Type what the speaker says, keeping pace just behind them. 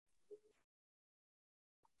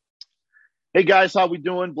Hey guys, how we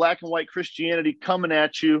doing? Black and White Christianity coming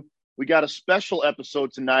at you. We got a special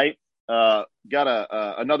episode tonight. Got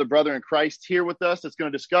another brother in Christ here with us that's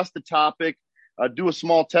going to discuss the topic, do a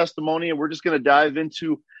small testimony, and we're just going to dive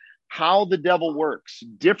into how the devil works,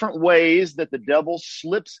 different ways that the devil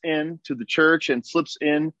slips into the church and slips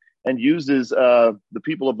in and uses the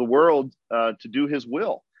people of the world to do his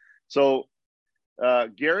will. So,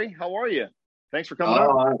 Gary, how are you? Thanks for coming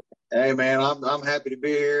on. Hey man, I'm happy to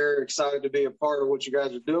be here. Excited to be a part of what you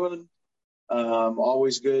guys are doing.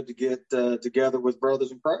 Always good to get together with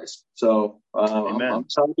brothers in Christ. So I'm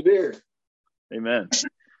excited to be here. Amen.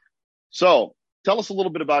 So tell us a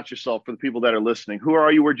little bit about yourself for the people that are listening. Who are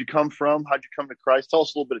you? Where'd you come from? How'd you come to Christ? Tell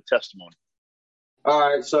us a little bit of testimony. All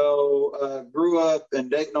right. So grew up in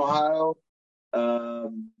Dayton, Ohio. A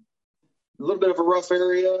little bit of a rough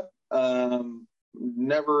area.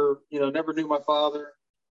 Never knew my father.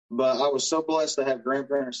 But I was so blessed to have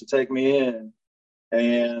grandparents to take me in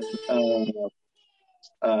and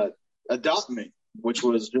adopt me, which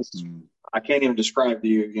was just, I can't even describe to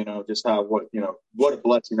you, just what a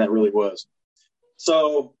blessing that really was.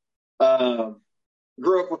 So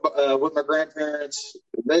grew up with my grandparents.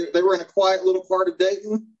 They were in a quiet little part of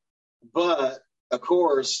Dayton, but of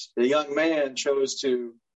course, the young man chose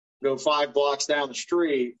to go 5 blocks down the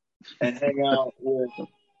street and hang out with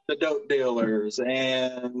the dope dealers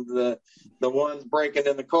and the ones breaking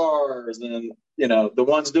in the cars and, the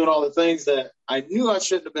ones doing all the things that I knew I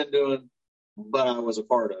shouldn't have been doing, but I was a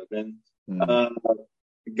part of. And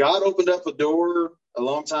God opened up a door a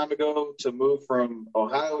long time ago to move from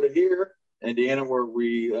Ohio to here, Indiana, where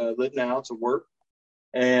we live now, to work.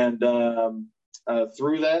 And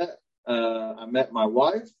through that, I met my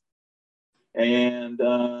wife and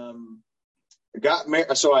got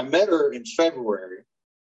married. So I met her in February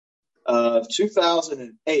of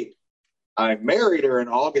 2008. I married her in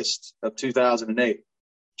August of 2008.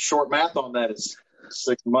 Short math on that is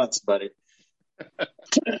 6 months, buddy.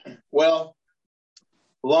 Well,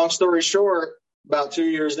 long story short, about 2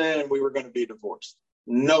 years in, we were going to be divorced.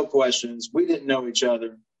 No questions. We didn't know each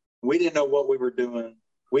other. We didn't know what we were doing.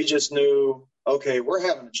 We just knew, okay, we're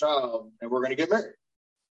having a child and we're going to get married.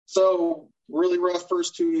 So really rough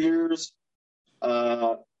first 2 years.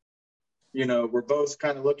 We're both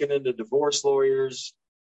kind of looking into divorce lawyers.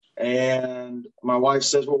 And my wife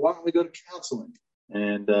says, well, why don't we go to counseling?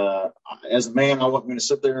 And as a man, I wasn't going to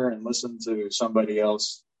sit there and listen to somebody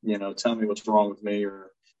else, tell me what's wrong with me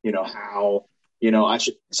or, how, I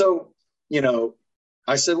should. So,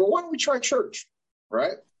 I said, well, why don't we try church?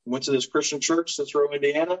 Right. Went to this Christian church, Cicero,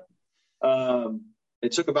 Indiana.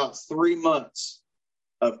 It took about 3 months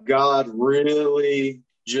of God really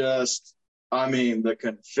just, the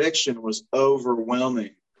conviction was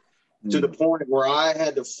overwhelming to the point where I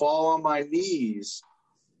had to fall on my knees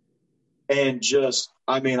and just,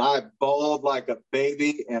 I bawled like a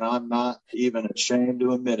baby, and I'm not even ashamed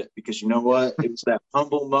to admit it, because you know what? It was that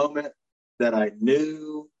humble moment that I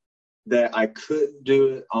knew that I couldn't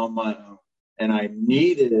do it on my own. And I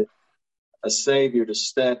needed a savior to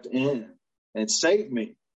step in and save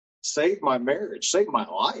me, save my marriage, save my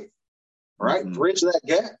life, right? Bridge that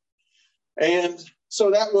gap. And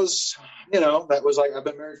so that was like, I've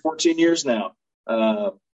been married 14 years now.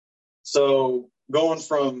 So going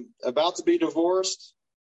from about to be divorced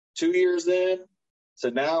 2 years in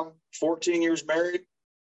to now 14 years married,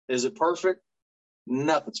 is it perfect?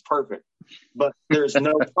 Nothing's perfect, but there's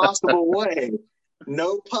no possible way,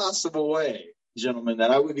 gentlemen, that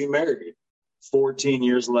I would be married 14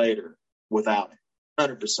 years later without it,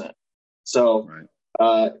 100%. So,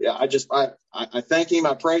 I thank him.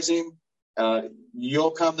 I praise him.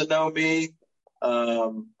 You'll come to know me.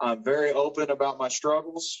 I'm very open about my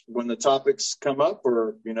struggles when the topics come up,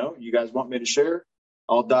 or, you guys want me to share,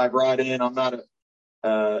 I'll dive right in. I'm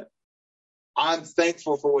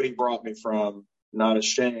thankful for what he brought me from, not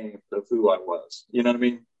ashamed of who I was. You know what I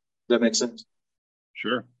mean? That makes sense.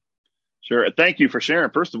 Sure. Thank you for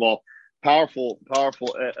sharing. First of all, powerful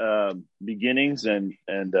beginnings. And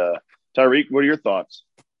Tyreek, what are your thoughts?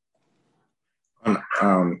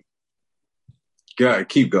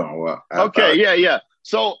 Keep going. Well, okay. Yeah.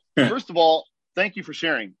 So first of all, thank you for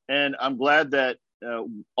sharing. And I'm glad that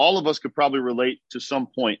all of us could probably relate to some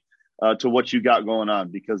point to what you got going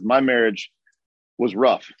on, because my marriage was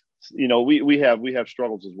rough. We have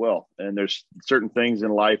struggles as well. And there's certain things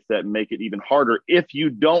in life that make it even harder if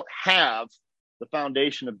you don't have the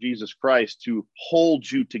foundation of Jesus Christ to hold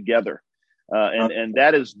you together. And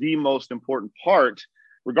that is the most important part,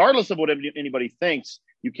 regardless of what anybody thinks.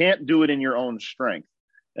 You can't do it in your own strength.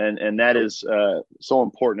 And that is so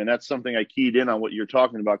important. And that's something I keyed in on what you're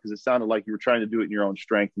talking about, because it sounded like you were trying to do it in your own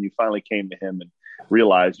strength, and you finally came to him and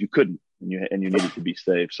realized you couldn't, and you needed to be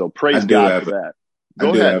saved. So praise God for that.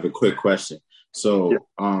 Go ahead. I have a quick question. So,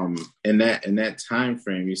 in that time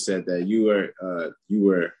frame, you said that you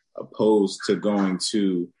were opposed to going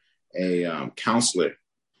to a counselor.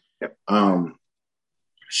 Yep.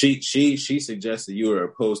 She suggested you were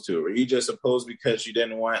opposed to it. Were you just opposed because you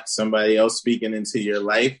didn't want somebody else speaking into your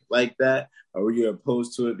life like that? Or were you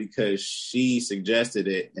opposed to it because she suggested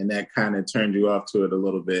it and that kind of turned you off to it a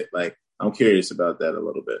little bit? Like, I'm curious about that a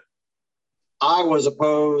little bit. I was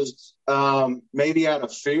opposed, maybe out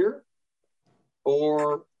of fear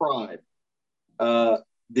or pride.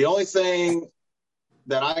 The only thing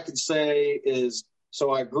that I could say is,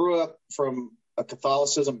 so I grew up from a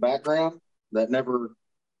Catholicism background that never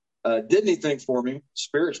did anything for me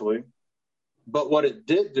spiritually, but what it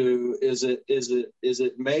did do is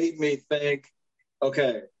it made me think,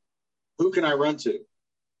 okay, who can I run to?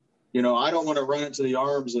 I don't want to run into the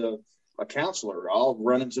arms of a counselor. I'll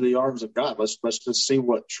run into the arms of God. Let's just see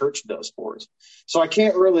what church does for us. So I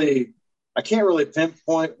can't really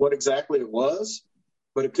pinpoint what exactly it was,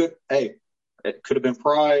 but it could have been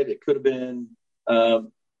pride. It could have been, a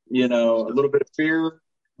little bit of fear,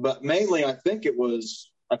 but mainly I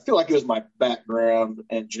feel like it was my background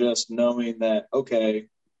and just knowing that, okay,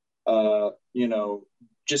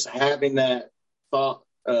 just having that thought,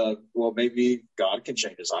 well, maybe God can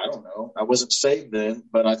change us. I don't know. I wasn't saved then,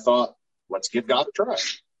 but I thought, let's give God a try.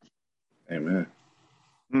 Amen.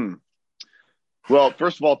 Well,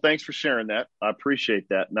 first of all, thanks for sharing that. I appreciate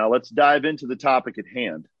that. Now let's dive into the topic at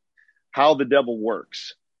hand, how the devil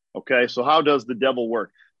works. Okay, so how does the devil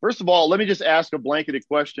work? First of all, let me just ask a blanketed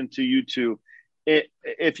question to you two.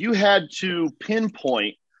 If you had to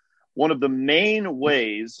pinpoint one of the main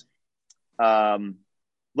ways,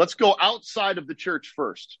 let's go outside of the church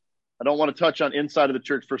first. I don't want to touch on inside of the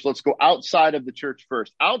church first. Let's go outside of the church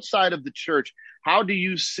first. Outside of the church, how do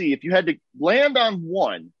you see, if you had to land on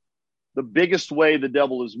one, the biggest way the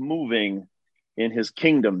devil is moving in his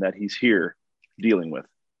kingdom that he's here dealing with?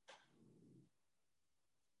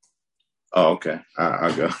 Oh, okay.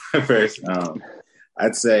 I'll go first.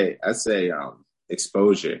 I'd say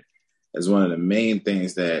exposure is one of the main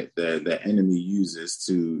things that the enemy uses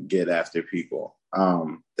to get after people.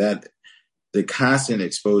 That the constant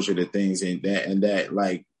exposure to things and that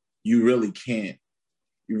like you really can't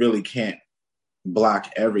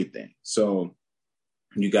block everything. So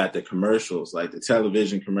you got the commercials, like the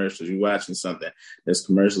television commercials. You're watching something, there's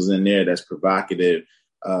commercials in there that's provocative,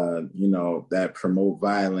 that promote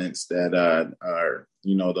violence, that are,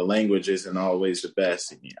 the language isn't always the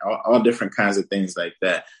best, all different kinds of things like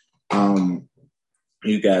that.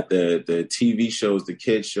 You got the TV shows, the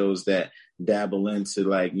kids shows that dabble into,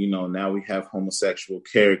 like, now we have homosexual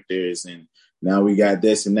characters and now we got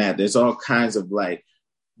this and that. There's all kinds of like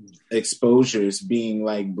exposures being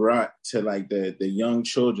like brought to like the young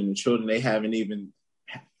children, the children they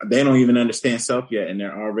don't even understand self yet, and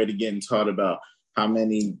they're already getting taught about how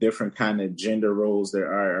many different kind of gender roles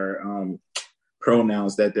there are,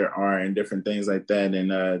 pronouns that there are, and different things like that,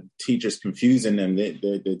 and teachers confusing them.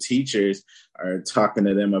 The teachers are talking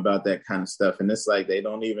to them about that kind of stuff, and it's like they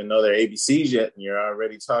don't even know their ABCs yet, and you're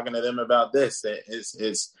already talking to them about this.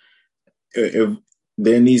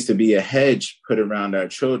 There needs to be a hedge put around our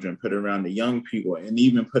children, put around the young people, and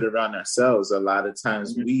even put around ourselves. A lot of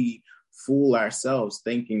times we fool ourselves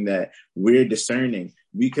thinking that we're discerning.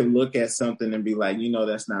 We can look at something and be like,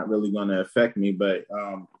 that's not really going to affect me. But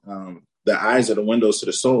the eyes are the windows to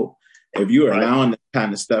the soul. If you're allowing that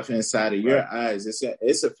kind of stuff inside of your eyes,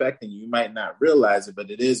 it's affecting you. You might not realize it,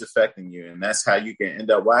 but it is affecting you. And that's how you can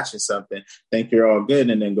end up watching something, think you're all good,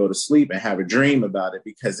 and then go to sleep and have a dream about it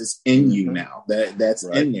because it's in you now. That's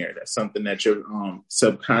in there. That's something that your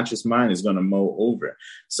subconscious mind is going to mow over.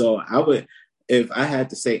 So if I had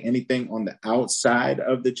to say anything on the outside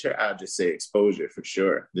of the church, I'd just say exposure for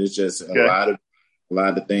sure. There's just a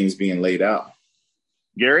lot of things being laid out.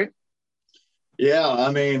 Gary? Yeah,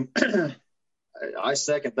 I mean, I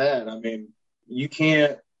second that. I mean, you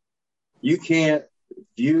can't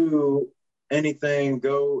view anything,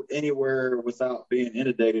 go anywhere without being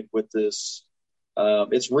inundated with this.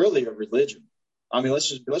 It's really a religion. I mean,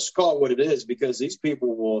 let's call it what it is, because these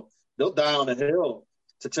people they'll die on a hill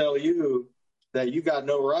to tell you that you got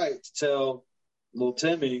no right to tell little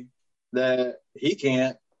Timmy that he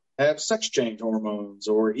can't have sex change hormones,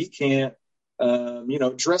 or he can't,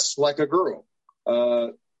 dress like a girl.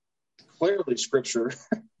 Clearly scripture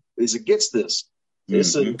is against this.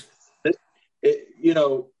 Mm-hmm.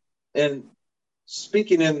 And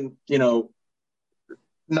speaking in,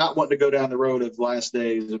 not wanting to go down the road of last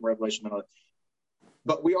days and Revelation and all that.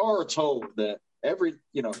 But we are told that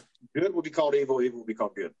good will be called evil, evil will be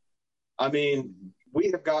called good. I mean, we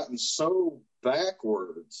have gotten so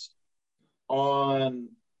backwards on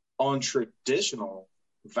traditional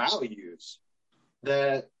values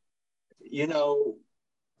that, me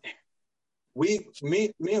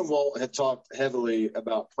and Walt have talked heavily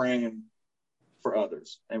about praying for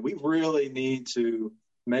others, and we really need to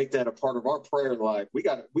make that a part of our prayer life. We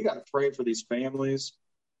got to pray for these families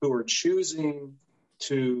who are choosing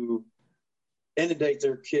to inundate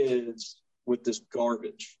their kids with this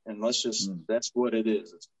garbage. And that's what it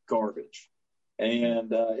is. It's garbage.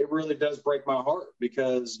 And it really does break my heart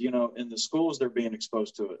because, in the schools, they're being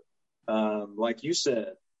exposed to it. Like you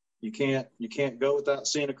said, you can't go without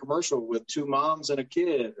seeing a commercial with two moms and a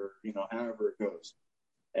kid, or, however it goes.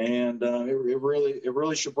 And it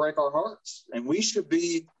really should break our hearts. And we should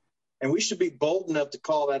be bold enough to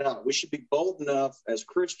call that out. We should be bold enough as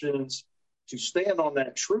Christians to stand on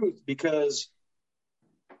that truth, because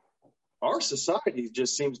our society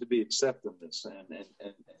just seems to be accepting this, and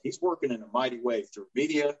he's working in a mighty way through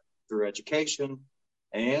media, through education,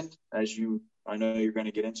 and I know you're going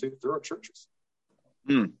to get into, through our churches.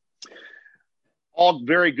 All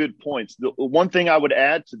very good points. The one thing I would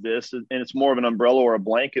add to this, and it's more of an umbrella or a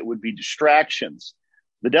blanket, would be distractions.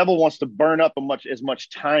 The devil wants to burn up as much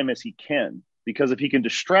time as he can, because if he can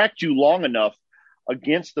distract you long enough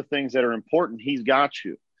against the things that are important, he's got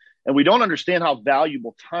you. And we don't understand how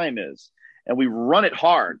valuable time is. And we run it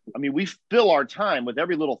hard. I mean, we fill our time with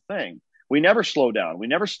every little thing. We never slow down. We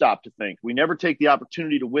never stop to think. We never take the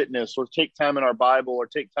opportunity to witness or take time in our Bible or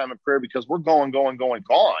take time in prayer, because we're going.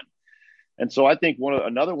 And so I think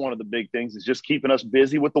another one of the big things is just keeping us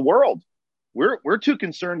busy with the world. We're too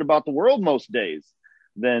concerned about the world most days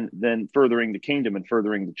than furthering the kingdom and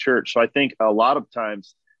furthering the church. So I think a lot of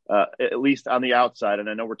times, at least on the outside, and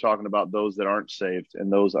I know we're talking about those that aren't saved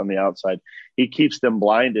and those on the outside, he keeps them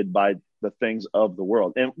blinded by the things of the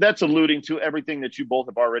world. And that's alluding to everything that you both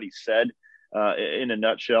have already said in a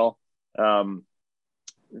nutshell.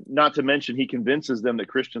 Not to mention, he convinces them that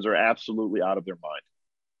Christians are absolutely out of their mind.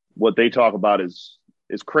 What they talk about is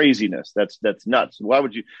craziness. That's nuts. Why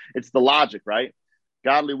would you? It's the logic, right?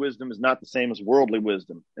 Godly wisdom is not the same as worldly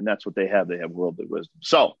wisdom. And that's what they have. They have worldly wisdom.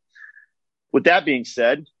 So with that being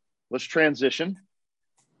said, let's transition.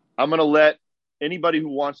 I'm going to let anybody who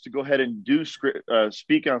wants to go ahead and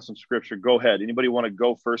speak on some scripture, go ahead. Anybody want to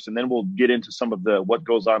go first, and then we'll get into some of what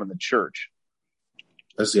goes on in the church.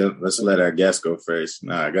 Let's let our guest go first.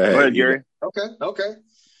 Go ahead. Go ahead, Gary. Okay.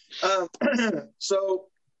 So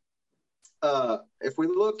if we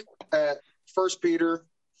look at 1 Peter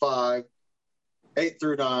 5, 8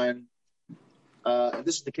 through 9, and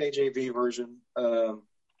this is the KJV version.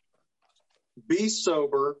 Be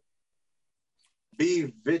sober,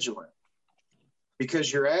 be vigilant,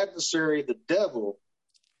 because your adversary, the devil,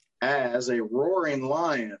 as a roaring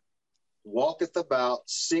lion, walketh about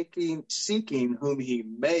seeking whom he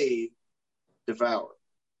may devour,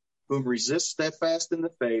 whom resist steadfast in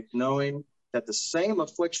the faith, knowing that the same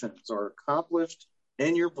afflictions are accomplished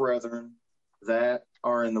in your brethren that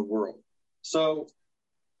are in the world. So,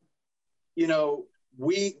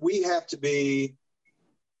 we have to be,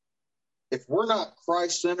 if we're not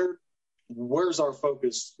Christ-centered, where's our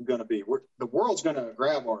focus going to be? The world's going to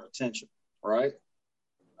grab our attention, right?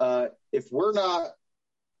 If we're not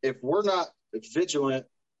vigilant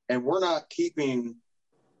and we're not keeping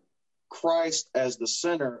Christ as the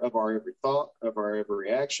center of our every thought, of our every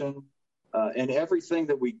action, and everything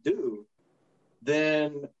that we do,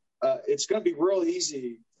 then it's going to be real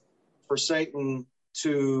easy for Satan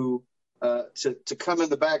to come in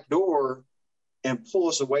the back door and pull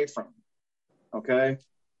us away from him. Okay,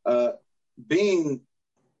 being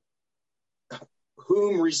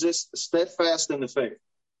whom resist steadfast in the faith.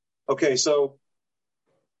 Okay, so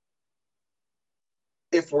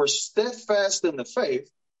if we're steadfast in the faith,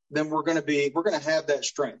 then we're going to have that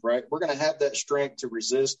strength, right? We're going to have that strength to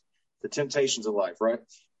resist the temptations of life, right?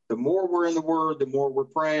 The more we're in the Word, the more we're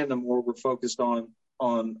praying, the more we're focused on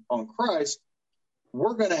Christ.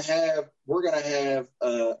 We're going to have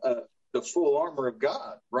the full armor of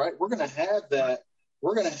God, right? We're going to have that.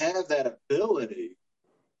 We're going to have that ability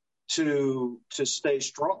to stay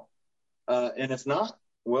strong. And if not,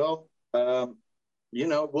 well, we'll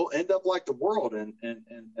end up like the world, and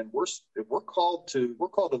we're called to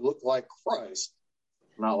look like Christ,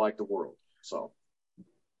 not like the world. So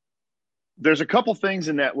there's a couple things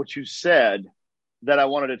in that what you said that I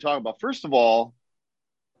wanted to talk about. First of all,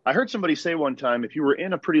 I heard somebody say one time, if you were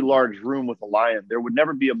in a pretty large room with a lion, there would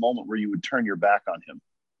never be a moment where you would turn your back on him.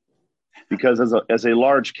 because as a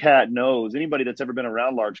large cat knows, anybody that's ever been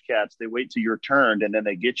around large cats, they wait till your turn and then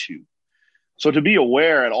they get you. So to be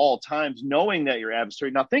aware at all times, knowing that your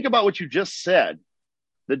adversary. Now think about what you just said.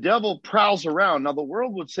 The devil prowls around. Now the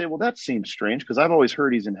world would say, well, that seems strange because I've always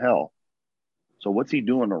heard he's in hell. So what's he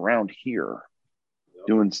doing around here?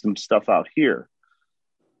 Doing some stuff out here.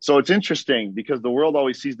 So it's interesting because the world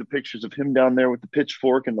always sees the pictures of him down there with the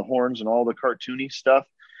pitchfork and the horns and all the cartoony stuff.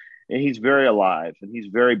 And he's very alive and he's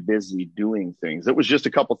very busy doing things. It was just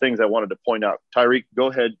a couple things I wanted to point out. Tyreek, go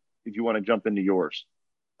ahead if you want to jump into yours.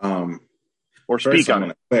 Or speak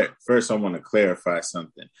on it. First, I want to clarify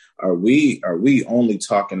something. Are we only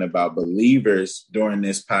talking about believers during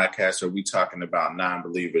this podcast, or are we talking about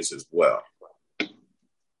non-believers as well?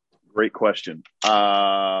 Great question.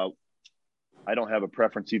 I don't have a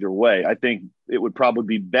preference either way. I think it would probably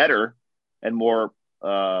be better and more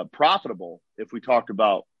profitable if we talked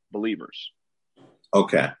about believers.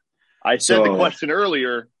 Okay. I said the question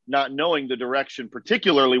earlier, not knowing the direction,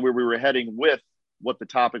 particularly where we were heading with what the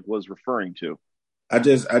topic was referring to. I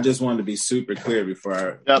just wanted to be super clear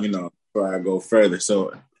before I go further.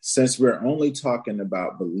 So since we're only talking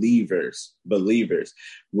about believers,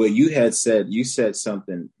 what you had said, you said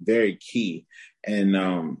something very key. And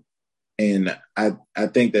I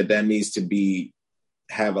think that needs to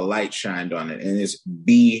have a light shined on it, and it's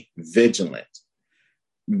be vigilant.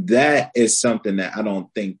 That is something that I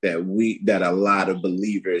don't think that a lot of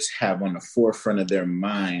believers have on the forefront of their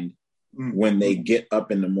mind when they get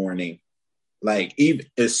up in the morning. Like, even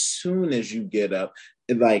as soon as you get up,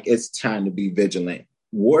 it's time to be vigilant.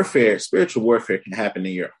 Spiritual warfare can happen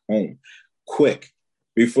in your home quick.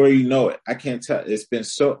 Before you know it, I can't tell. It's been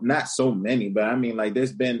not so many, but I mean,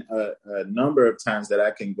 there's been a number of times that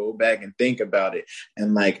I can go back and think about it.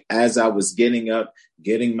 And as I was getting up,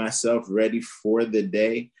 getting myself ready for the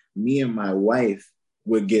day, me and my wife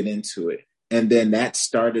would get into it. And then that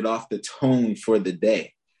started off the tone for the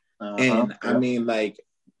day. And I mean,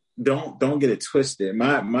 don't get it twisted.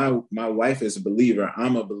 My wife is a believer.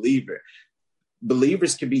 I'm a believer.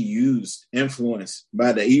 Believers can be influenced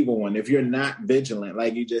by the evil one. If you're not vigilant,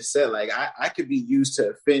 like you just said, I could be used to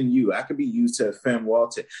offend you. I could be used to offend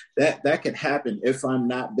Walter. That can happen if I'm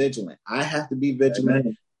not vigilant. I have to be vigilant.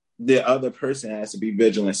 Amen. The other person has to be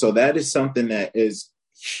vigilant. So that is something that is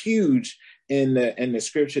huge in the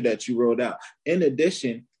scripture that you wrote out. In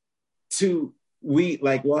addition to,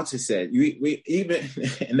 like Walter said, we even,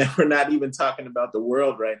 and we're not even talking about the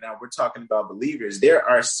world right now. We're talking about believers. There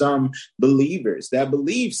are some believers that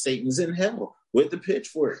believe Satan's in hell with the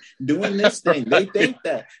pitchfork doing this thing. They think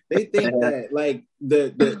that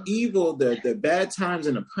the evil, the bad times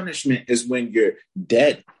and the punishment is when you're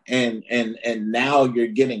dead and now you're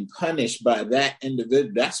getting punished by that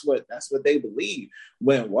individual. That's what they believe.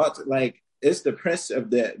 When Walter, it's the prince of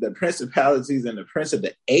the principalities and the prince of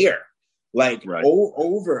the air. Right.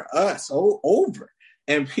 Over us, over.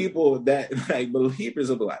 And people that believers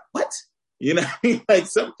will be like, what? You know,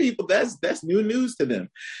 some people that's new news to them,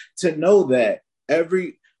 to know that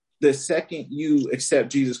the second you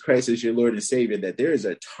accept Jesus Christ as your Lord and Savior, that there is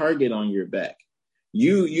a target on your back.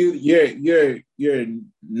 You're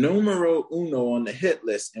numero uno on the hit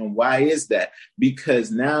list. And why is that?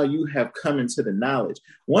 Because now you have come into the knowledge.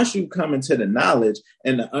 Once you come into the knowledge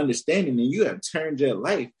and the understanding, and you have turned your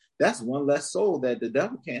life, that's one less soul that the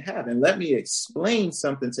devil can't have. And let me explain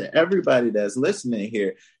something to everybody that's listening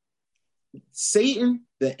here. Satan,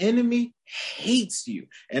 the enemy, hates you.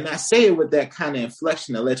 And I say it with that kind of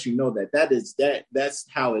inflection to let you know that's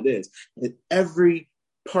how it is. Every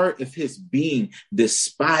part of his being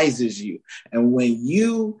despises you. And when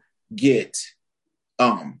you get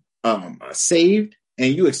saved,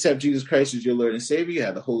 and you accept Jesus Christ as your Lord and Savior, you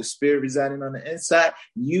have the Holy Spirit residing on the inside,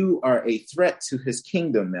 you are a threat to his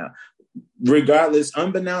kingdom now. Regardless,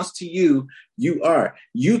 unbeknownst to you, you are.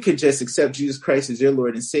 You could just accept Jesus Christ as your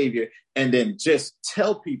Lord and Savior and then just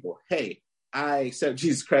tell people, hey, I accept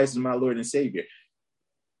Jesus Christ as my Lord and Savior.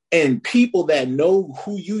 And people that know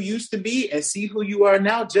who you used to be and see who you are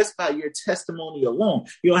now just by your testimony alone.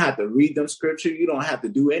 You don't have to read them scripture. You don't have to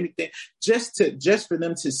do anything. Just for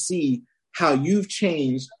them to see how you've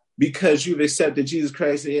changed because you've accepted Jesus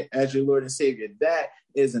Christ as your Lord and Savior. That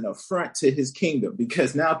is an affront to his kingdom,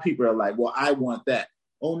 because now people are like, well, I want that.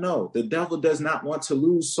 Oh no, the devil does not want to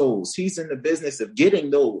lose souls. He's in the business of getting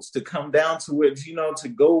those to come down to it, to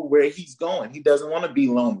go where he's going. He doesn't want to be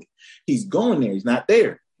lonely. He's going there. He's not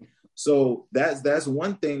there. So that's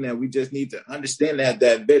one thing that we just need to understand,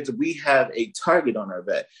 that we have a target on our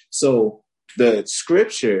back. So the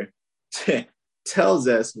scripture tells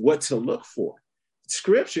us what to look for.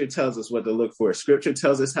 Scripture tells us what to look for. Scripture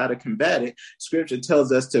tells us how to combat it. Scripture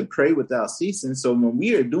tells us to pray without ceasing. So when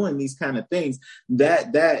we are doing these kind of things,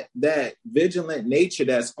 that vigilant nature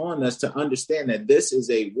that's on us to understand that this is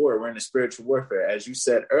a war. We're in a spiritual warfare. As you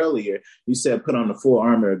said earlier, you said put on the full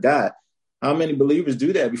armor of God. How many believers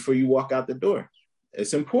do that before you walk out the door?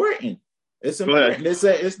 It's important. It's important.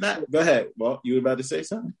 It's not. Go ahead. Well, you were about to say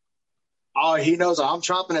something. Oh, he knows I'm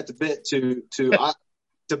chomping at the bit to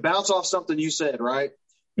bounce off something you said, right?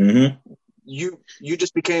 Mm-hmm. You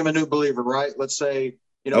just became a new believer, right? Let's say,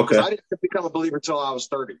 because I didn't become a believer until I was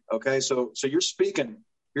 30. Okay, so you're speaking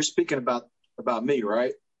about me,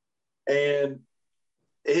 right? And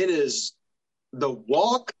the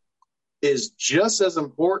walk is just as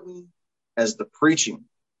important as the preaching,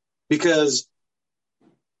 because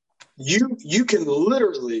you can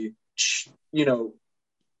literally,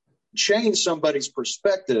 change somebody's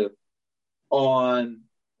perspective on,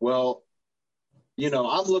 well,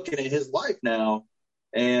 I'm looking at his life now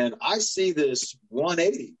and I see this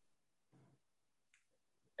 180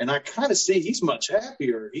 and I kind of see he's much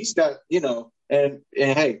happier. He's got, and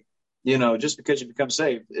hey, just because you become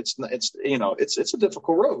saved, it's a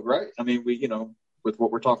difficult road, right? I mean, with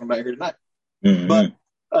what we're talking about here tonight, but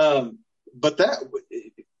that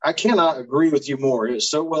I cannot agree with you more. It's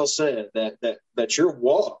so well said that your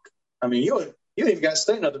walk, I mean, you ain't even got to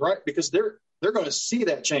say nothing, right? Because they're going to see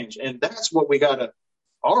that change. And that's what we got to,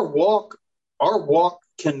 our walk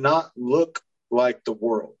cannot look like the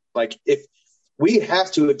world. Like, if we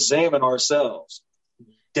have to examine ourselves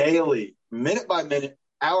daily, minute by minute,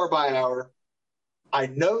 hour by hour. I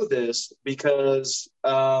know this because,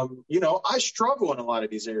 I struggle in a lot of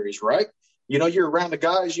these areas, right? You're around the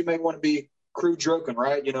guys, you may want to be crude joking,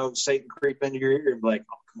 right? Satan creep into your ear and be like,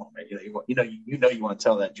 oh, come on, man. You want to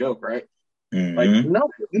tell that joke, right? Mm-hmm. Like,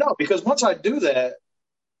 no, because once I do that,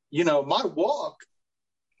 my walk,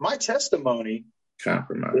 my testimony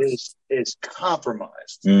is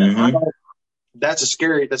compromised. Mm-hmm. And that's a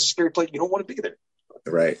scary place. You don't want to be there.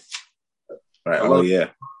 Right. Oh yeah.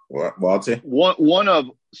 Walter.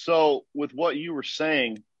 So with what you were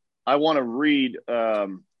saying, I want to read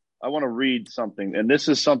something, and this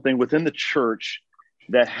is something within the church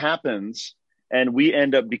that happens, and we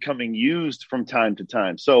end up becoming used from time to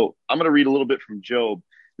time. So I'm going to read a little bit from Job,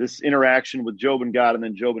 this interaction with Job and God, and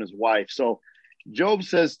then Job and his wife. So Job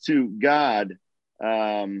says to God,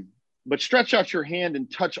 but stretch out your hand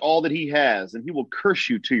and touch all that he has, and he will curse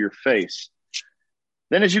you to your face.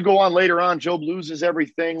 Then as you go on later on, Job loses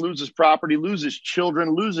everything, loses property, loses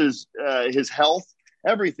children, loses his health.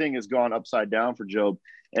 Everything has gone upside down for Job.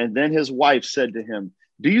 And then his wife said to him,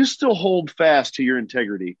 do you still hold fast to your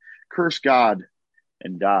integrity? Curse God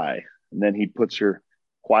and die. And then he puts her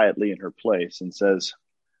quietly in her place and says,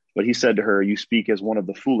 but he said to her, you speak as one of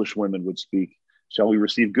the foolish women would speak. Shall we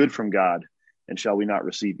receive good from God? And shall we not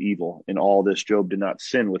receive evil? In all this, Job did not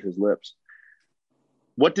sin with his lips.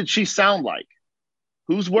 What did she sound like?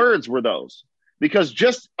 Whose words were those? Because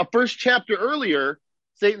just a first chapter earlier,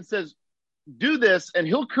 Satan says, do this and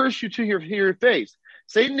he'll curse you to your face.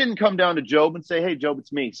 Satan didn't come down to Job and say, hey, Job,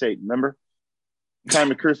 it's me, Satan. Remember? Time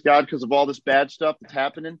to curse God because of all this bad stuff that's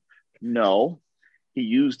happening? No, he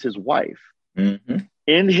used his wife. Mm-hmm.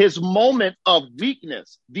 In his moment of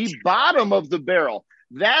weakness, the bottom of the barrel,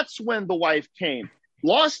 that's when the wife came.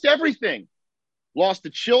 Lost everything. Lost the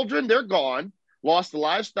children, they're gone. Lost the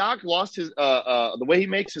livestock, lost his the way he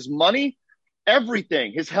makes his money,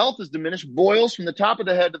 everything. His health is diminished, boils from the top of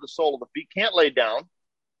the head to the sole of the feet, can't lay down.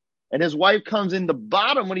 And his wife comes in the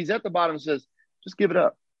bottom when he's at the bottom and says, just give it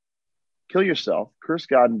up. Kill yourself, curse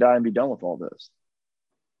God and die and be done with all this.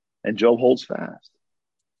 And Job holds fast.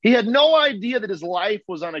 He had no idea that his life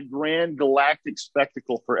was on a grand galactic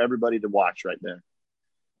spectacle for everybody to watch right there.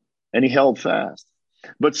 And he held fast.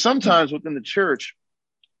 But sometimes within the church,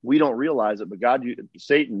 we don't realize it, but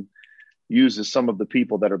Satan uses some of the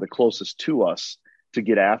people that are the closest to us to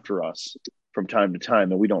get after us from time to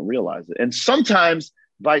time, and we don't realize it. And sometimes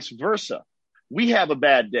vice versa. We have a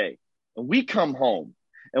bad day, and we come home,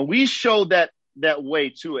 and we show that way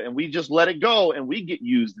to it, and we just let it go, and we get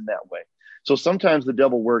used in that way. So sometimes the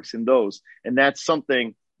devil works in those, and that's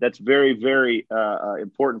something that's very, very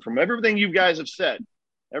important from everything you guys have said.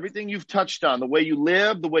 Everything you've touched on, the way you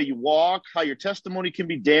live, the way you walk, how your testimony can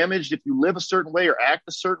be damaged if you live a certain way or act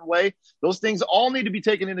a certain way. Those things all need to be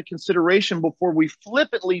taken into consideration before we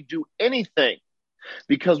flippantly do anything,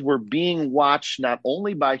 because we're being watched not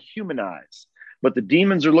only by human eyes, but the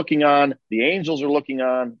demons are looking on, the angels are looking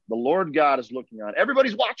on, the Lord God is looking on.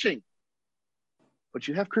 Everybody's watching. But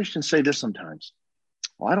you have Christians say this sometimes.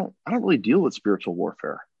 Well, I don't really deal with spiritual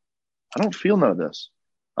warfare. I don't feel none of this.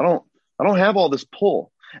 I I don't have all this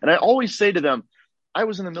pull. And I always say to them, I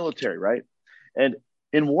was in the military, right? And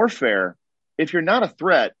in warfare, if you're not a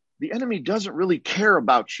threat, the enemy doesn't really care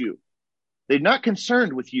about you. They're not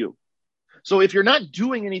concerned with you. So if you're not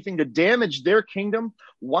doing anything to damage their kingdom,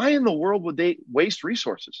 why in the world would they waste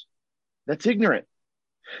resources? That's ignorant.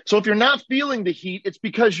 So if you're not feeling the heat, it's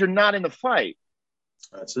because you're not in the fight.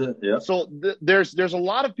 That's it. Yeah. So there's a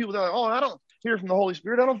lot of people that are like, oh, I don't hear from the Holy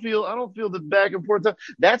Spirit. I don't feel the back and forth.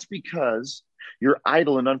 That's because you're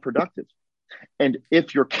idle and unproductive. And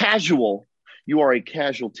if you're casual, you are a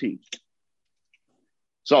casualty.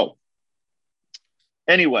 So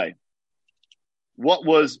anyway,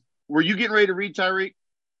 were you getting ready to read, Tyreek?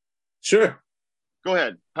 Sure. Go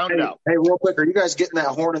ahead. Pound it out. Hey, real quick, are you guys getting that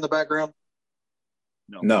horn in the background?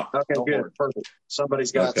 No. Okay, no good. horn. Perfect.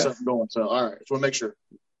 Somebody's got something going. So, all right. Just want to make sure.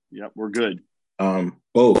 Yep, we're good.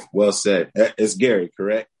 Both. Well said. It's Gary,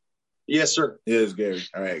 correct? Yes, sir. It is Gary.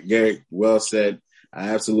 All right, Gary, well said. I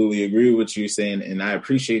absolutely agree with you saying, and I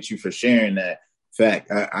appreciate you for sharing that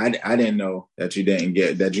fact. I didn't know that you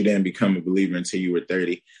didn't become a believer until you were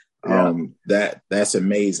 30. Yeah. That's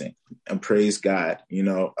amazing. And praise God. You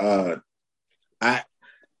know,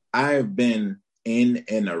 I've been in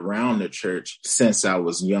and around the church since I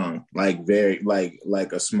was young, like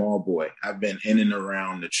a small boy. I've been in and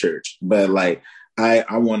around the church, but like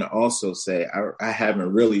I want to also say I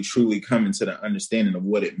haven't really truly come into the understanding of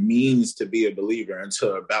what it means to be a believer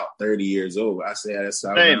until about 30 years old. I say that's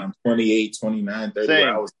around 28, 29, 30,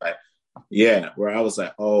 where I was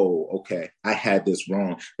like, oh, okay, I had this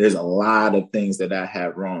wrong. There's a lot of things that I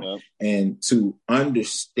had wrong. Yep. And to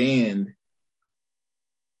understand,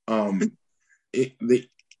 the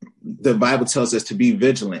Bible tells us to be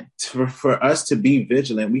vigilant. For us to be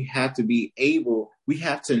vigilant, we have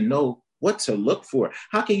to know what to look for.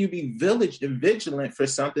 How can you be vigilant for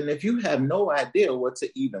something if you have no idea what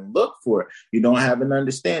to even look for? You don't have an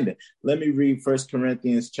understanding. Let me read 1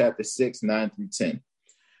 Corinthians chapter 6, 9 through 10.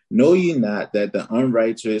 Know ye not that the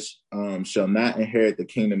unrighteous shall not inherit the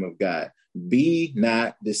kingdom of God? Be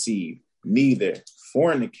not deceived, neither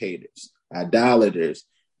fornicators, idolaters,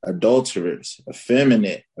 adulterers,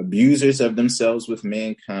 effeminate, abusers of themselves with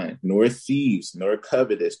mankind, nor thieves, nor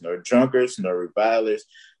covetous, nor drunkards, nor revilers,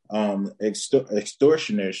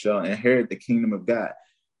 extortioners shall inherit the kingdom of God.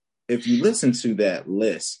 If you listen to that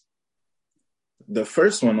list, the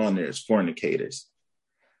first one on there is fornicators.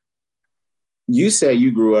 You say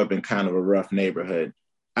you grew up in kind of a rough neighborhood.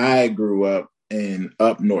 I grew up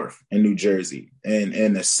up north in New Jersey and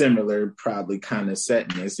in a similar probably kind of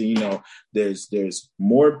setting. And so, you know, there's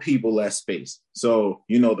more people, less space. So,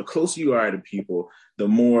 you know, the closer you are to people, the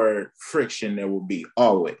more friction there will be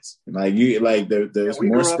always. There's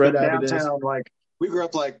more spread out of this. Like we grew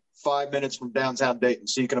up like 5 minutes from downtown Dayton.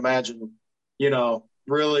 So you can imagine, you know,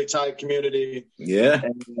 really tight community. Yeah.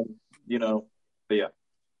 And, you know, but yeah.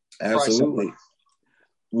 Absolutely.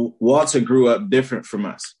 Walter grew up different from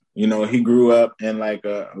us. You know, he grew up in like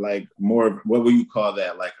more, what would you call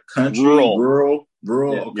that? Like a country, rural. Yeah,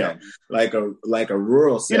 okay. Yeah. Like a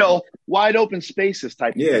rural setting. You know, wide open spaces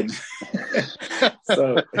type of thing.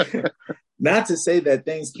 So not to say that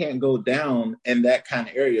things can't go down in that kind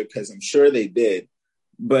of area, because I'm sure they did,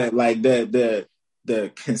 but like the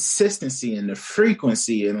consistency and the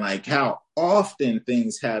frequency and like how often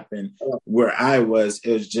things happen where I was,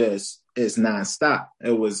 it's nonstop.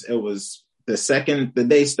 It was the second the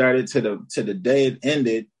day started to the day it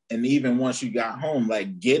ended. And even once you got home,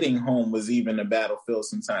 like getting home was even a battlefield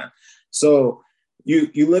sometimes. So you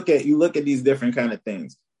look at these different kind of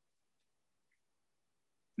things.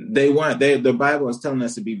 The Bible is telling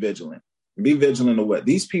us to be vigilant. Be vigilant of what?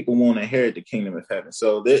 These people won't inherit the kingdom of heaven.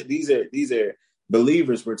 So these are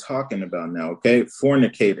believers we're talking about now, okay?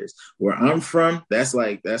 Fornicators. Where I'm from, that's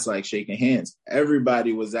like shaking hands.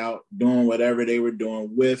 Everybody was out doing whatever they were doing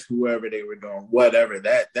with whoever they were doing, whatever.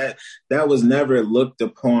 That was never looked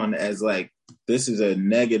upon as like, this is a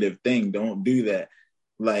negative thing. Don't do that.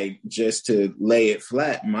 Like, just to lay it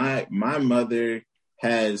flat. My mother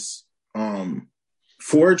has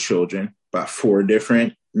 4 children by 4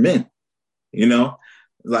 different men. You know,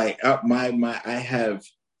 like I have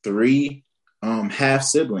 3 half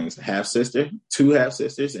siblings, a half sister, 2 half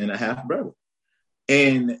sisters, and a half brother.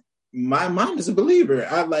 And my mom is a believer.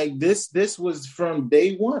 I like this. This was from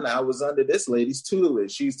day one. I was under this lady's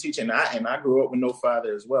tutelage. She's teaching. I grew up with no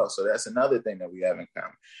father as well. So that's another thing that we have in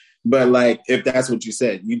common. But like, if that's what you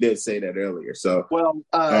said, you did say that earlier. So, well,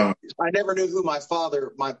 I never knew who my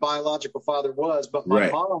biological father was, but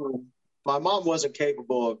my mom wasn't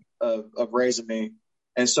capable of raising me.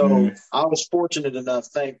 And so I was fortunate enough,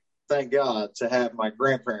 thank God, to have my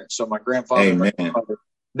grandparents. So my grandfather and my grandmother,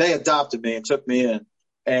 they adopted me and took me in.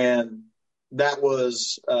 And that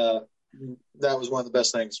was one of the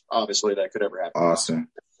best things, obviously, that could ever happen. Awesome.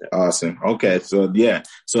 Awesome. Okay. So yeah.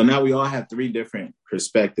 So now we all have three different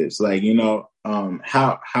perspectives. Like,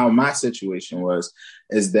 how my situation was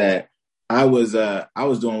is that I was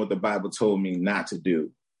doing what the Bible told me not to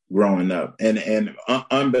do growing up. And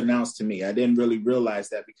unbeknownst to me, I didn't really realize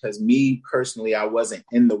that because me personally, I wasn't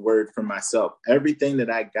in the word for myself. Everything that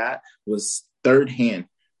I got was third hand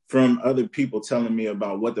from other people telling me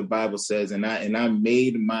about what the Bible says. And I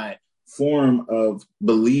made my form of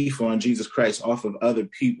belief on Jesus Christ off of other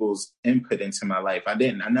people's input into my life. I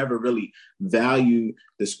never really valued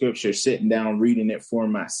the scripture, sitting down, reading it for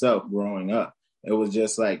myself growing up. It was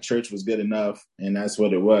just like church was good enough. And that's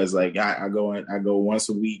what it was. Like I go once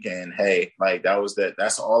a week and hey, like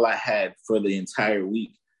that's all I had for the entire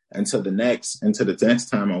week until the next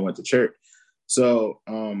time I went to church. So,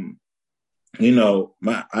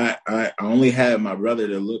 I only had my brother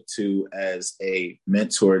to look to as a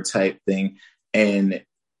mentor type thing. And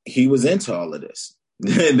he was into all of this.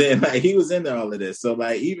 Then he was into all of this. So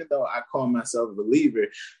even though I call myself a believer,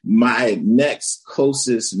 my next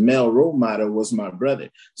closest male role model was my brother.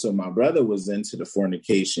 So my brother was into the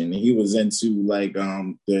fornication. He was into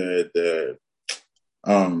the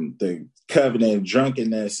covenant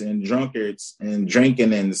drunkenness and drunkards and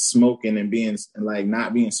drinking and smoking and being like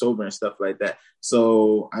not being sober and stuff like that.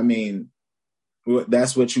 So, I mean,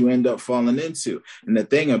 that's what you end up falling into. And the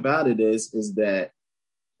thing about it is that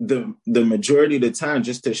the majority of the time,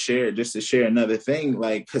 just to share another thing,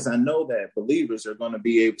 like, because I know that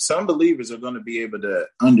some believers are going to be able to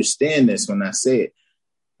understand this when I say it.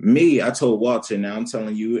 Me, I told Walter, now I'm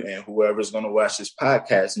telling you and whoever's going to watch this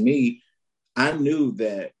podcast, I knew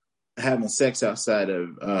that having sex outside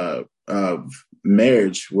of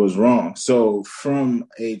marriage was wrong. So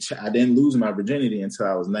I didn't lose my virginity until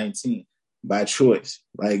I was 19 by choice.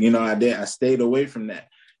 I stayed away from that.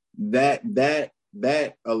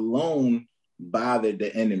 That alone bothered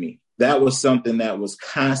the enemy. That was something that was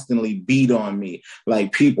constantly beat on me.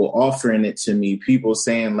 Like people offering it to me, people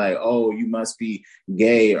saying like, oh, you must be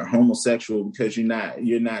gay or homosexual because you're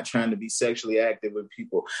not trying to be sexually active with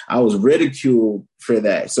people. I was ridiculed for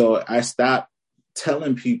that. So I stopped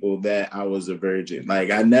telling people that I was a virgin. Like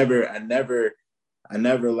I never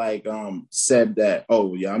said that,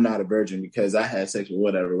 oh yeah, I'm not a virgin because I had sex with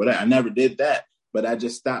whatever. I never did that, but I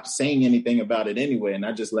just stopped saying anything about it anyway. And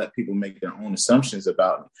I just let people make their own assumptions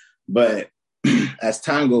about it. But as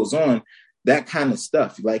time goes on, that kind of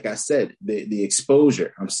stuff, like I said, the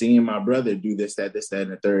exposure, I'm seeing my brother do this, that,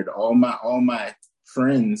 and the third. All my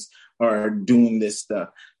friends are doing this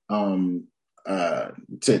stuff.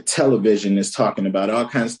 To television is talking about all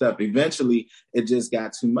kinds of stuff. Eventually, it just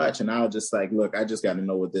got too much. And I was just like, look, I just got to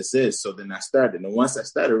know what this is. So then I started. And once I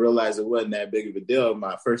started, I realized it wasn't that big of a deal.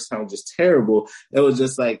 My first time was just terrible. It was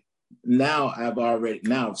just like, now I've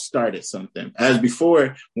started something. As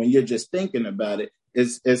before, when you're just thinking about it,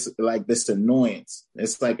 it's like this annoyance.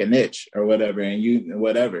 It's like an itch or whatever,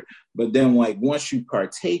 whatever. But then like once you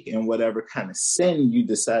partake in whatever kind of sin you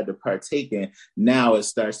decide to partake in, now it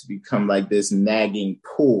starts to become like this nagging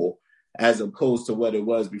pull, as opposed to what it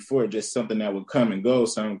was before, just something that would come and go.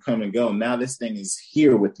 Now this thing is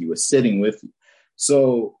here with you, it's sitting with you.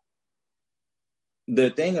 So the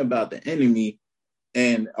thing about the enemy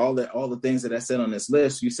and all the things that I said on this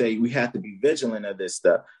list, you say we have to be vigilant of this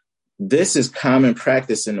stuff. This is common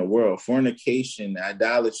practice in the world, fornication,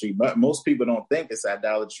 idolatry. But most people don't think it's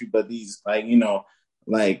idolatry, but these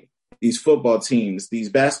these football teams, these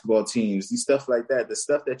basketball teams, these stuff like that, the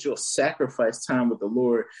stuff that you'll sacrifice time with the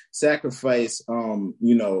Lord, sacrifice,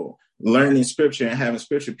 learning scripture and having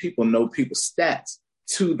scripture. People know people's stats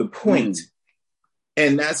to the point.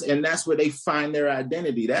 And that's where they find their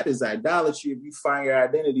identity. That is idolatry. If you find your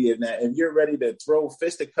identity in that, if you're ready to throw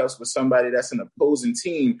fisticuffs with somebody that's an opposing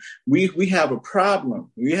team, we have a problem.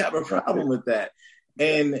 We have a problem with that.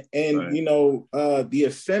 And right. The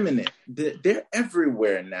effeminate, they're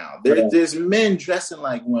everywhere now. There's men dressing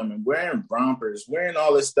like women, wearing rompers, wearing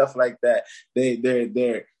all this stuff like that.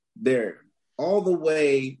 They're all the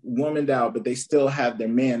way womaned out, but they still have their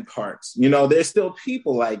man parts. There's still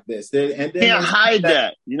people like this. And then can't hide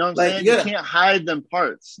that. You know what I'm saying? Yeah. You can't hide them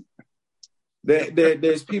parts.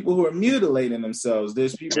 There's people who are mutilating themselves.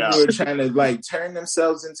 There's people who are trying to turn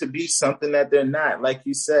themselves into be something that they're not. Like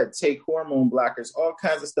you said, take hormone blockers, all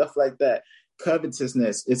kinds of stuff like that.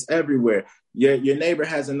 Covetousness, it's everywhere. Your neighbor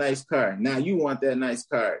has a nice car. Now you want that nice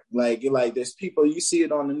car. There's people, you see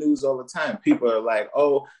it on the news all the time. People are like,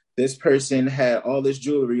 oh, this person had all this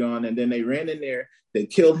jewelry on, and then they ran in there, they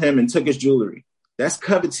killed him and took his jewelry. That's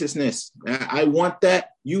covetousness. I want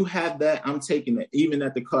that. You have that. I'm taking it, even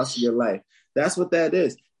at the cost of your life. That's what that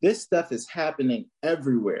is. This stuff is happening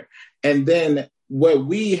everywhere. And then what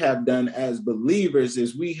we have done as believers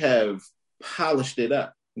is we have polished it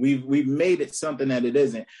up. We've made it something that it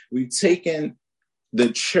isn't. We've taken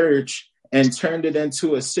the church and turned it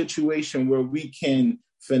into a situation where we can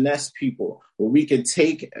finesse people, where we could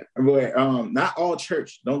take, where not all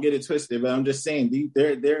church, don't get it twisted, but I'm just saying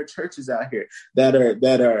there are churches out here that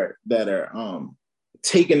are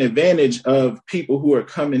taking advantage of people who are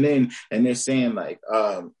coming in, and they're saying like,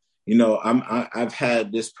 I've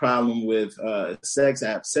had this problem with sex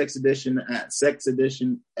addiction,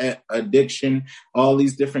 all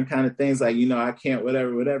these different kind of things. Like, I can't,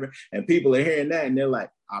 whatever. And people are hearing that and they're like,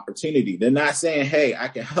 opportunity. They're not saying, hey, I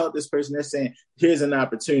can help this person. They're saying, here's an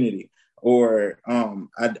opportunity. Or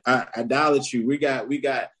idolatry. We got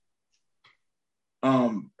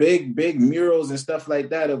big murals and stuff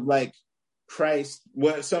like that of like Christ,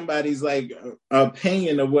 what somebody's like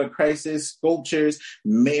opinion of what Christ is, sculptures,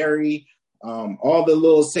 Mary, all the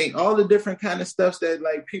little saint, all the different kind of stuff that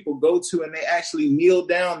like people go to and they actually kneel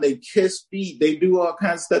down, they kiss feet, they do all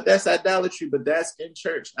kinds of stuff. That's idolatry, but that's in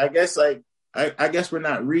church. I guess I guess we're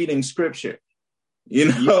not reading scripture.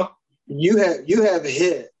 You have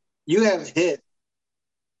hit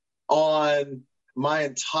on my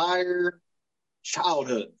entire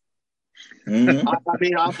childhood. Mm-hmm. I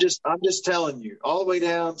mean, I'm just telling you, all the way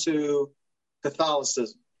down to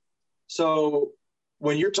Catholicism. So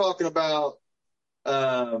when you're talking about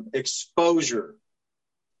exposure,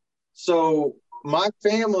 so my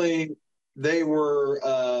family, they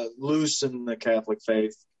were loose in the Catholic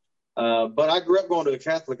faith, but I grew up going to a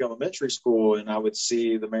Catholic elementary school, and I would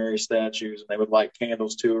see the Mary statues, and they would light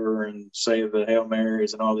candles to her and say the Hail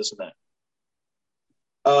Marys and all this and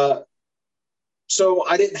that. So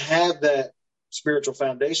I didn't have that spiritual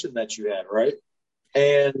foundation that you had, right?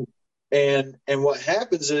 And what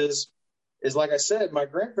happens is like I said, my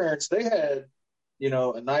grandparents, they had,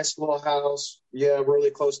 a nice little house,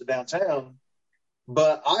 really close to downtown,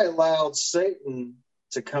 but I allowed Satan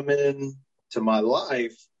to come in to my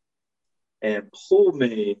life and pull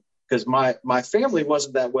me, because my family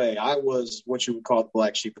wasn't that way. I was what you would call the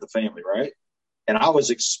black sheep of the family, right? And I was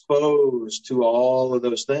exposed to all of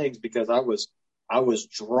those things because I was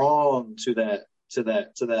drawn to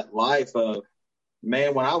that life of,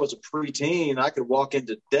 man, when I was a preteen, I could walk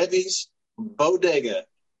into Debbie's bodega,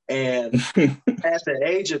 and at the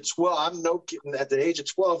age of 12, I'm no kidding, at the age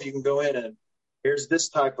of 12, you can go in and here's this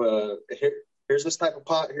type of pot, here's this type of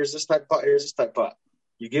pot, here's this type of pot.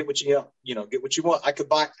 You get what get what you want. I could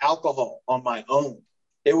buy alcohol on my own.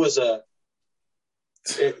 It was a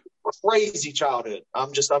crazy childhood.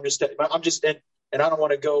 And I don't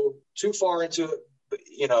want to go too far into it,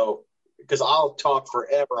 because I'll talk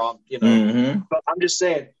forever on, mm-hmm. But I'm just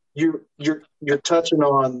saying you're touching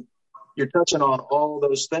on all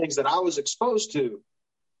those things that I was exposed to,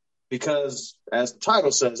 because as the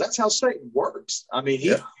title says, that's how Satan works. I mean,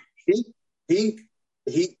 he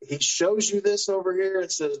shows you this over here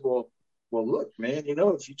and says, well, look, man,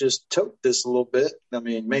 if you just toke this a little bit, I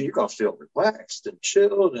mean, man, you're going to feel relaxed and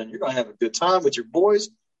chilled, and you're going to have a good time with your boys.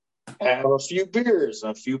 Have a few beers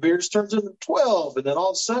turns into 12. And then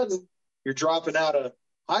all of a sudden you're dropping out of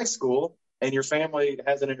high school and your family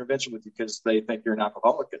has an intervention with you because they think you're an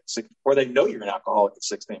alcoholic at 16, or they know you're an alcoholic at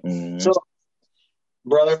 16. Mm-hmm. So,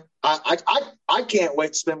 brother, I can't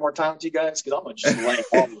wait to spend more time with you guys, because I'm going to just lay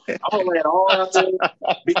it all out there,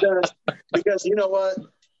 because you know what?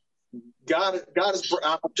 God is,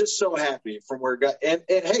 I'm just so happy from where God, and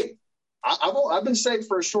hey, I've been saved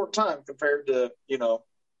for a short time compared to,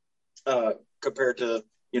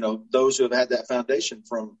 those who have had that foundation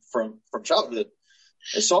from childhood.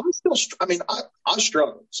 And so I'm still, I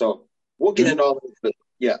struggle. So we'll get into all of it, but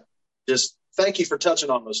yeah, just thank you for touching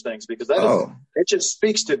on those things, because it just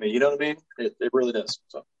speaks to me. You know what I mean? It really does.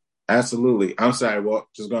 So. Absolutely. I'm sorry. Well,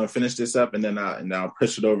 just going to finish this up and then I'll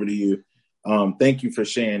push it over to you. Thank you for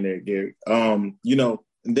sharing there, Gary. Then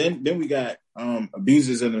we got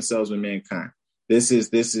abusers of themselves with mankind. This is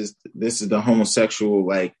the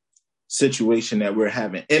homosexual situation that we're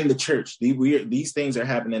having in the church. These things are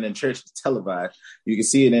happening in church. It's televised. You can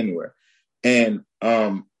see it anywhere. And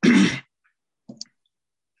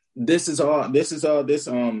this is all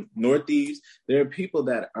Northeast. There are people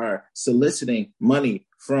that are soliciting money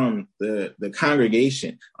from the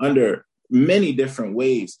congregation under many different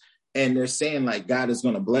ways. And they're saying God is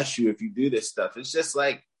going to bless you if you do this stuff. It's just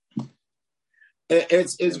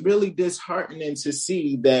it's really disheartening to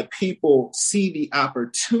see that people see the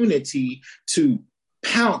opportunity to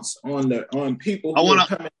pounce on people I who want are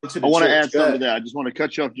to coming into the I want to church. add something to that. I just want to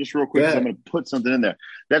cut you off just real quick Go because I'm ahead. going to put something in there.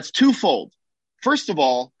 That's twofold. First of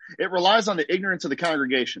all, it relies on the ignorance of the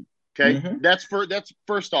congregation. Okay, that's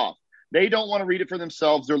first off. They don't want to read it for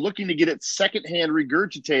themselves. They're looking to get it secondhand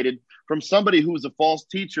regurgitated from somebody who's a false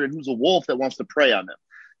teacher and who's a wolf that wants to prey on them.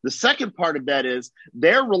 The second part of that is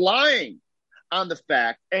they're relying on the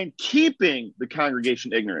fact and keeping the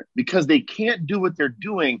congregation ignorant because they can't do what they're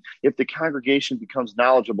doing if the congregation becomes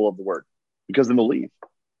knowledgeable of the word because then they'll leave.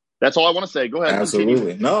 That's all I want to say. Go ahead.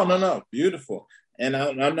 Absolutely. Continue. No. Beautiful. And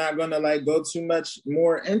I'm not going to like go too much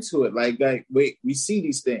more into it. Like we see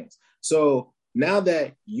these things. So now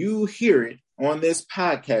that you hear it on this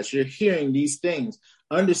podcast, you're hearing these things.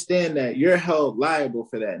 Understand that you're held liable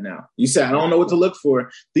for that now. You say, I don't know what to look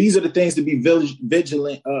for. These are the things to be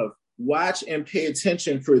vigilant of. Watch and pay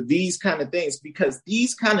attention for these kind of things because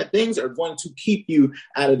these kind of things are going to keep you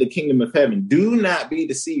out of the kingdom of heaven. Do not be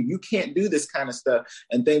deceived. You can't do this kind of stuff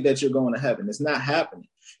and think that you're going to heaven. It's not happening.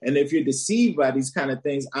 And if you're deceived by these kind of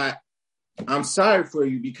things, I'm sorry for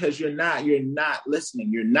you because you're not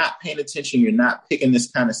listening. You're not paying attention. You're not picking this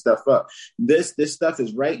kind of stuff up. This stuff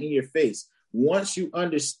is right in your face. Once you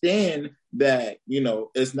understand that,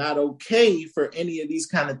 it's not okay for any of these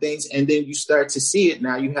kind of things, and then you start to see it,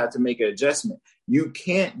 now you have to make an adjustment. You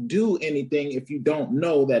can't do anything if you don't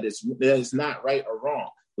know that it's not right or wrong.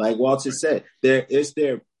 Like Walter said, it's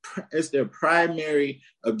their primary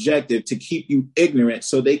objective to keep you ignorant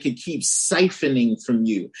so they can keep siphoning from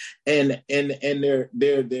you. And they're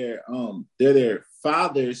their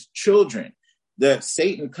father's children. That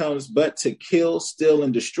Satan comes but to kill, steal,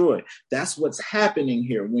 and destroy. That's what's happening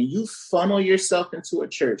here. When you funnel yourself into a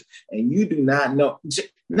church and you do not know,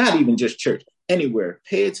 not even just church, anywhere,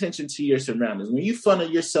 pay attention to your surroundings. When you funnel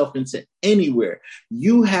yourself into anywhere,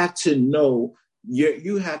 you have to know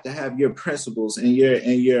you have to have your principles and your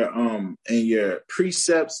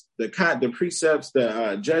precepts, the precepts,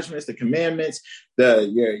 the judgments, the commandments,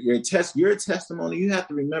 your testimony. You have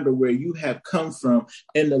to remember where you have come from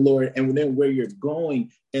in the Lord, and then where you're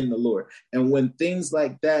going in the Lord. And when things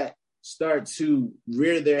like that start to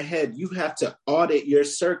rear their head, you have to audit your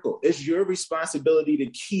circle. It's your responsibility to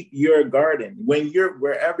keep your garden.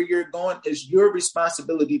 Wherever you're going, it's your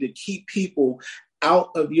responsibility to keep people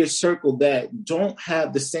out of your circle that don't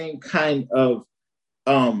have the same kind of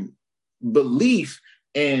belief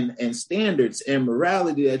and standards and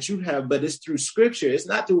morality that you have, but it's through scripture. It's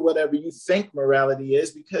not through whatever you think morality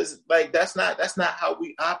is, because that's not how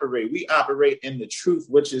we operate. We operate in the truth,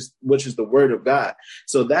 which is the word of God.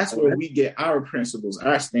 So that's where we get our principles,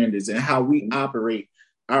 our standards, and how we operate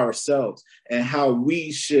ourselves, and how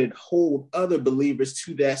we should hold other believers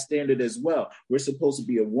to that standard as well. We're supposed to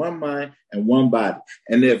be of one mind and one body.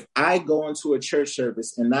 And if I go into a church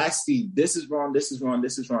service and I see this is wrong, this is wrong,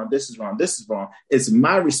 this is wrong, this is wrong, this is wrong, it's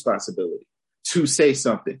my responsibility to say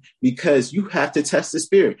something, because you have to test the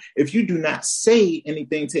spirit. If you do not say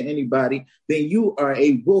anything to anybody, then you are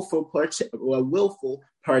a willful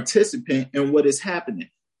participant in what is happening.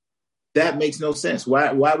 That makes no sense.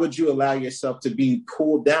 Why would you allow yourself to be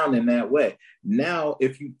pulled down in that way? Now,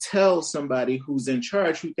 if you tell somebody who's in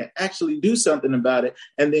charge who can actually do something about it,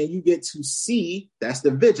 and then you get to see, that's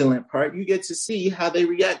the vigilant part, you get to see how they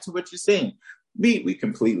react to what you're saying. We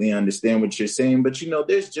completely understand what you're saying, but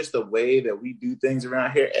there's just a way that we do things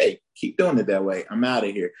around here. Hey, keep doing it that way. I'm out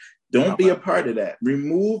of here. Don't be a part of that.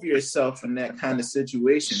 Remove yourself from that kind of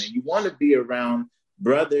situation. And you want to be around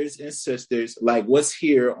brothers and sisters like what's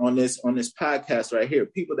here on this podcast right here,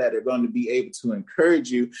 people that are going to be able to encourage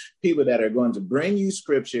you, people that are going to bring you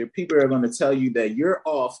scripture, people are going to tell you that you're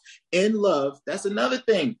off in love. That's another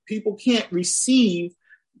thing. People can't receive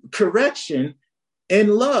correction in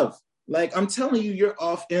love. Like, I'm telling you, you're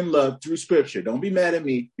off in love through scripture. Don't be mad at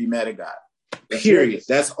me, be mad at God. Period.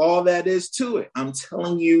 That's all that is to it. I'm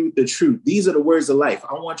telling you the truth. These are the words of life.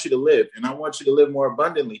 I want you to live, and I want you to live more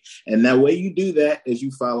abundantly. And that way you do that is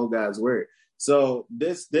you follow God's word. So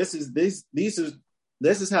this is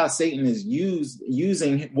how Satan is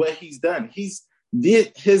using what he's done. His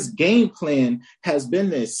game plan has been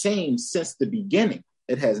the same since the beginning.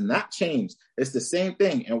 It has not changed. It's the same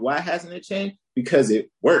thing. And why hasn't it changed? Because it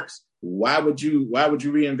works. Why would you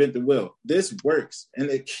reinvent the wheel? This works, and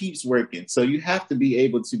it keeps working. So you have to be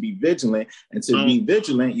able to be vigilant, and to be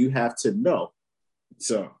vigilant, you have to know.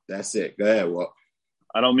 So that's it. Go ahead, Walt.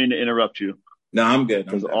 I don't mean to interrupt you. No, I'm good.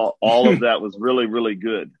 Because all of that was really, really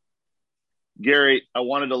good. Gary, I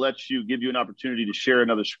wanted to give you an opportunity to share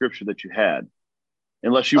another scripture that you had,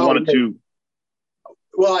 unless you wanted to.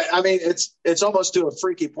 Well, I mean, it's almost to a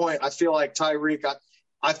freaky point. I feel like Tyreek,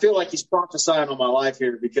 I feel like he's prophesying on my life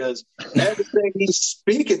here, because everything he's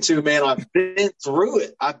speaking to, man, I've been through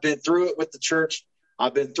it. I've been through it with the church.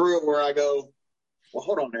 I've been through it where I go, well,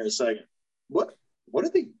 hold on there a second. What are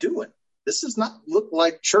they doing? This does not look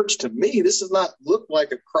like church to me. This does not look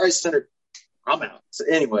like a Christ-centered. I'm out. So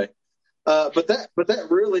anyway, but that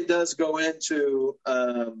really does go into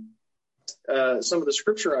some of the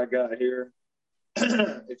scripture I got here.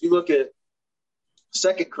 If you look at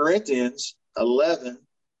 2 Corinthians 11,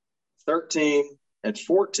 13, and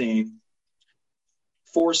 14,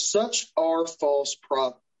 for such are false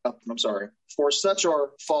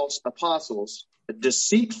apostles,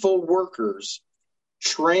 deceitful workers,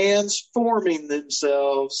 transforming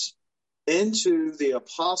themselves into the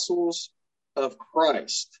apostles of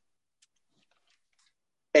Christ.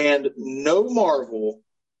 And no marvel,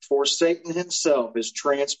 for Satan himself is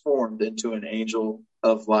transformed into an angel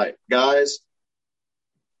of light. Guys,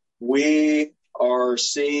 we are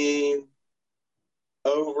seeing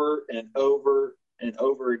over and over and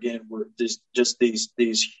over again, we're just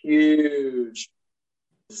these huge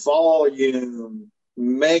volume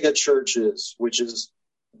mega churches, which is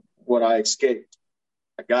what I escaped.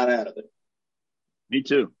 I got out of it. Me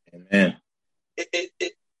too. Amen.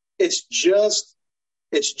 It's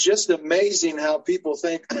just amazing how people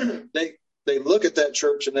think they look at that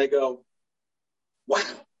church and they go, wow,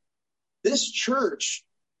 this church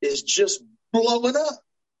is just blowing up.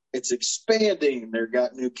 It's expanding. They've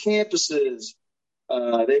got new campuses.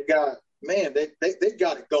 They've got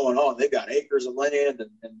it going on. They've got acres of land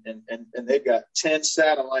and they've got 10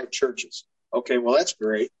 satellite churches. Okay, well, that's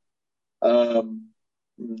great.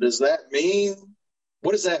 Does that mean,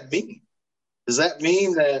 what does that mean? Does that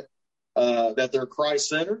mean that they're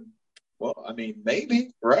Christ-centered? Well, I mean,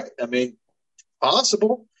 maybe, right? I mean,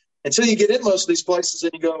 possible. Until you get in most of these places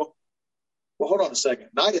and you go, well, hold on a second.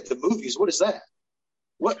 Night at the movies, what is that?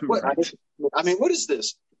 What is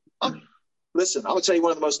this? Listen, I would tell you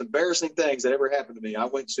one of the most embarrassing things that ever happened to me. I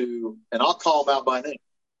went to, and I'll call them out by name,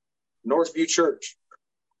 Northview Church.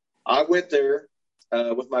 I went there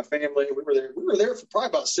with my family. We were there for probably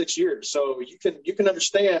about 6 years. So you can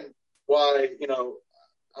understand why,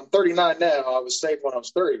 I'm 39 now. I was saved when I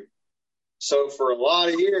was 30. So for a lot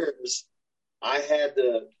of years, I had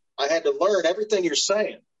to learn everything you're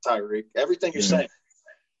saying, Tyreek, everything you're saying.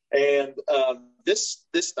 And this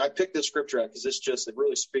I picked this scripture out because it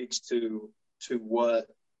really speaks to what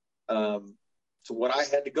I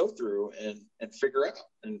had to go through and figure out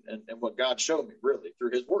and what God showed me really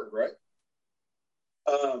through His Word, right?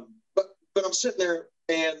 But I'm sitting there,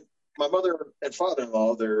 and my mother and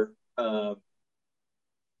father-in-law,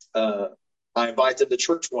 I invite them to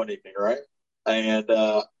church one evening, right? And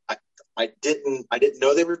I didn't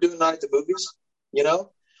know they were doing night at the movies,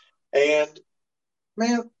 and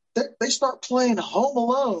man, they start playing Home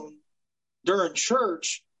Alone during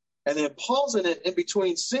church and then pausing it in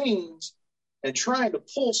between scenes and trying to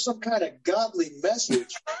pull some kind of godly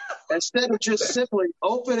message instead of just simply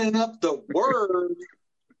opening up the Word.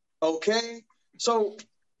 Okay. So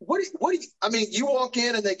you walk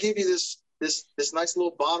in and they give you this nice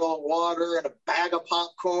little bottle of water and a bag of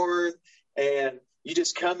popcorn, and you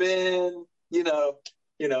just come in,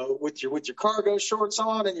 with your cargo shorts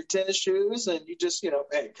on and your tennis shoes, and you just,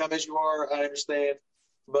 hey, come as you are. I understand,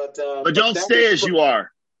 but don't stay as you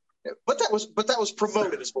are. But that was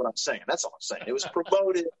promoted, is what I'm saying. That's all I'm saying. It was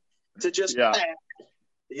promoted to just, and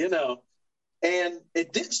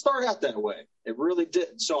it didn't start out that way. It really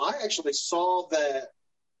didn't. So I actually saw that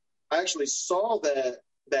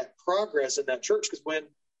progress in that church, because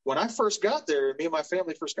when I first got there, me and my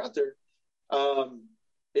family first got there,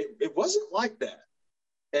 it wasn't like that.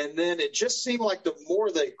 And then it just seemed like the more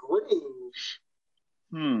they grew,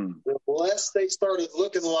 the less they started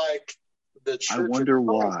looking like the church. I wonder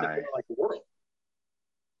why. Like the world.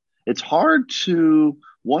 It's hard to,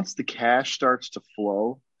 once the cash starts to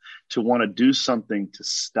flow, to want to do something to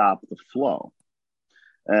stop the flow.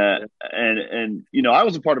 And I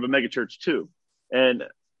was a part of a mega church too. And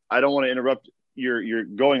I don't want to interrupt your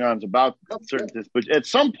going ons about certain things, but at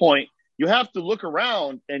some point you have to look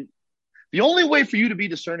around, and the only way for you to be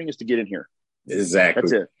discerning is to get in here. Exactly.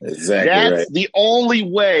 That's it. Exactly. That's right. the only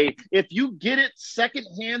way. If you get it second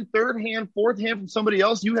hand, third hand, fourth hand from somebody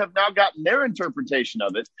else, you have now gotten their interpretation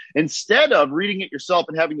of it instead of reading it yourself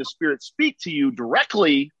and having the Spirit speak to you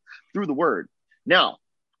directly through the Word. Now,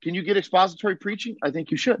 can you get expository preaching? I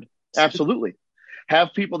think you should. Absolutely.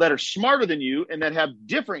 Have people that are smarter than you and that have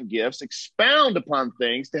different gifts expound upon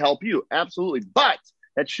things to help you. Absolutely. But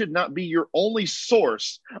that should not be your only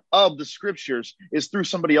source of the scriptures, is through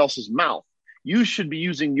somebody else's mouth. You should be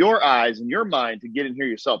using your eyes and your mind to get in here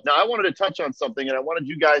yourself. Now, I wanted to touch on something, and I wanted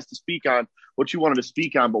you guys to speak on what you wanted to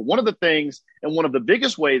speak on. But one of the things, and one of the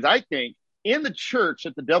biggest ways I think in the church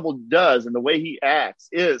that the devil does and the way he acts,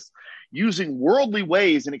 is using worldly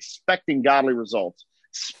ways and expecting godly results,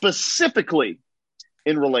 specifically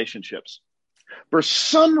in relationships. For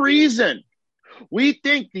some reason, we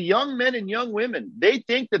think the young men and young women, they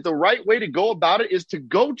think that the right way to go about it is to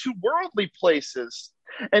go to worldly places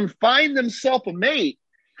and find themselves a mate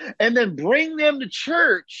and then bring them to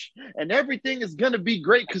church, and everything is going to be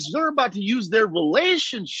great because they're about to use their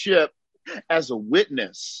relationship as a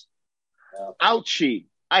witness. Ouchie.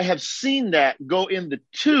 I have seen that go in the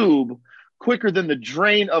tube quicker than the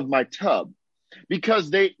drain of my tub, because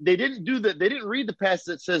they didn't do that. They didn't read the passage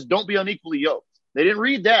that says, don't be unequally yoked. They didn't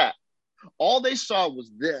read that. All they saw was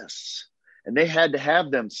this, and they had to have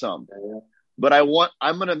them some. But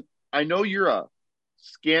I know you're a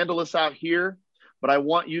scandalous out here, but I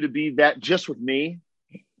want you to be that just with me.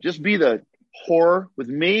 Just be the whore with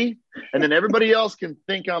me, and then everybody else can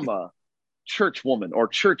think I'm a church woman or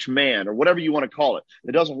church man or whatever you want to call it.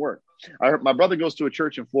 It doesn't work. My brother goes to a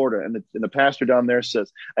church in Florida, and the pastor down there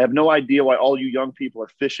says, I have no idea why all you young people are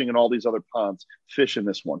fishing in all these other ponds. Fish in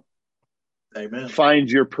this one. Amen. Find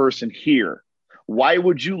your person here. Why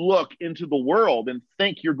would you look into the world and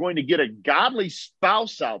think you're going to get a godly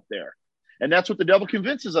spouse out there? And that's what the devil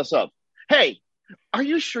convinces us of. Hey, are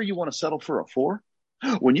you sure you want to settle for a 4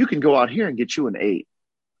 when you can go out here and get you an 8?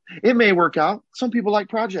 It may work out. Some people like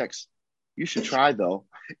projects. You should try, though.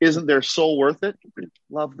 Isn't their soul worth it?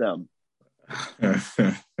 Love them.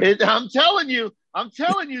 I'm telling you,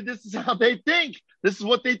 this is how they think. This is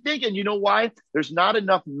what they think. And you know why? There's not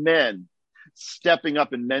enough men stepping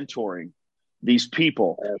up and mentoring these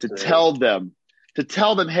people to tell them,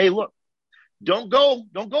 hey, look, don't go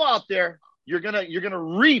out there. You're gonna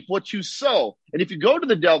reap what you sow. And if you go to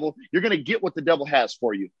the devil, you're gonna get what the devil has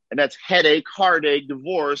for you. And that's headache, heartache,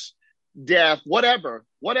 divorce, death, whatever,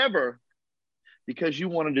 because you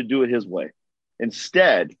wanted to do it his way,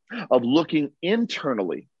 instead of looking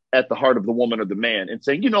internally at the heart of the woman or the man and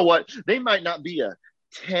saying, you know what, they might not be a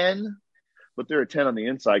 10, but they're a 10 on the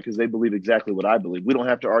inside because they believe exactly what I believe. We don't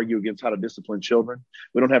have to argue against how to discipline children.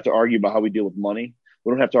 We don't have to argue about how we deal with money.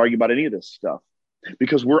 We don't have to argue about any of this stuff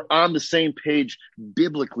because we're on the same page,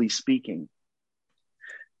 biblically speaking.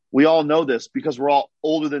 We all know this because we're all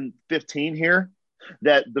older than 15 here,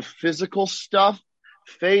 that the physical stuff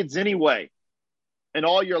fades anyway. And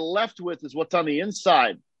all you're left with is what's on the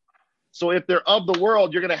inside. So if they're of the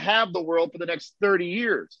world, you're going to have the world for the next 30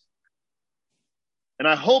 years. And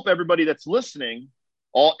I hope everybody that's listening,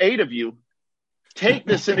 all 8 of you, take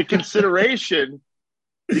this into consideration,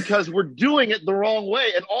 because we're doing it the wrong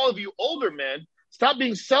way. And all of you older men, stop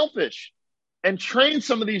being selfish and train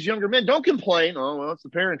some of these younger men. Don't complain. Oh, well, it's the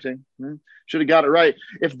parenting. Should have got it right.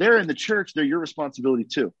 If they're in the church, they're your responsibility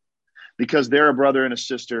too, because they're a brother and a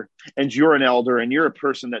sister, and you're an elder, and you're a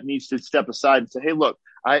person that needs to step aside and say, hey, look,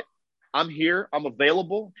 I'm here. I'm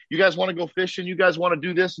available. You guys want to go fishing? You guys want to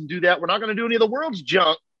do this and do that? We're not going to do any of the world's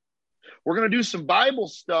junk. We're going to do some Bible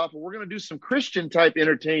stuff, or we're going to do some Christian type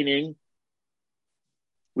entertaining.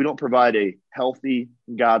 We don't provide a healthy,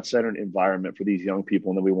 God-centered environment for these young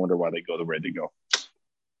people, and then we wonder why they go the way they go.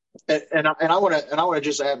 And I want to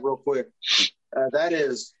just add real quick. That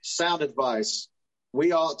is sound advice.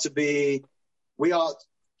 We ought,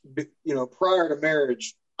 prior to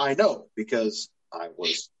marriage, I know, because I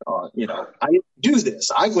was, I do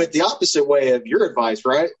this. I went the opposite way of your advice,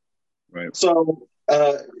 right? Right. So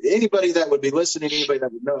anybody that would be listening, anybody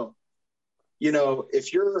that would know,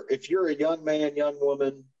 if you're a young man, young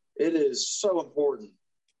woman, it is so important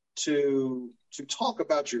to talk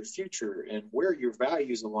about your future and where your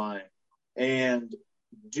values align. And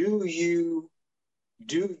do you,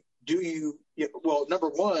 well, number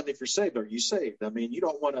one, if you're saved, are you saved? I mean, you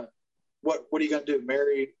don't want to, what are you going to do?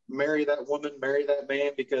 Marry that woman, marry that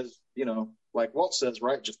man because, like Walt says,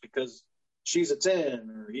 right? Just because she's a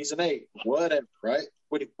 10 or he's an 8, whatever, right?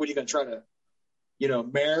 What are you going to try to,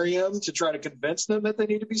 marry them to try to convince them that they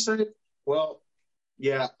need to be saved? Well,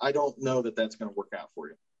 yeah, I don't know that that's going to work out for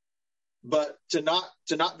you. But to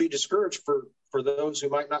not be discouraged for those who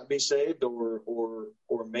might not be saved, or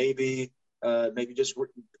maybe just,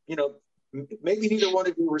 maybe neither one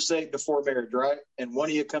of you were saved before marriage, right? And one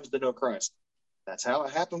of you comes to know Christ. That's how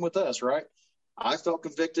it happened with us, right? I felt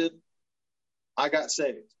convicted. I got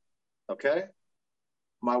saved. Okay.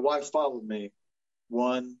 My wife followed me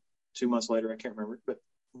 1-2 months later. I can't remember, but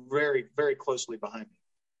very, very closely behind me.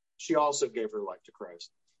 She also gave her life to Christ.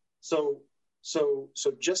 So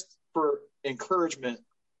just for encouragement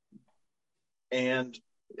and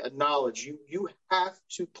knowledge. You have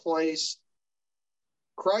to place,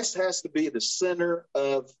 Christ has to be the center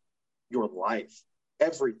of your life,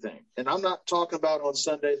 everything. And I'm not talking about on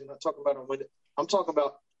Sundays. I'm not talking about on Wednesday. I'm talking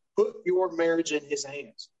about put your marriage in his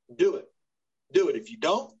hands. Do it. Do it. If you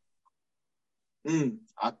don't,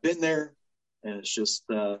 I've been there, and it's just,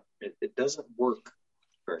 it doesn't work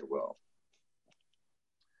very well.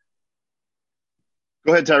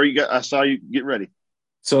 Go ahead, Tyree. I saw you get ready.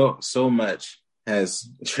 So much has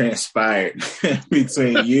transpired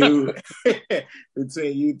between you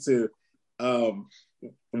two.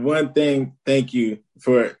 One thing, thank you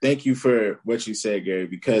for what you said, Gary,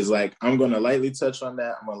 because like I'm going to lightly touch on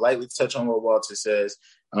that. I'm going to lightly touch on what Walter says.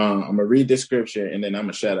 I'm going to read the scripture and then I'm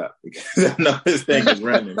going to shut up because I know this thing is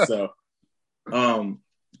running. So,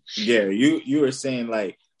 Gary, you were saying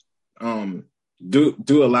like, do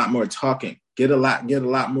a lot more talking, get a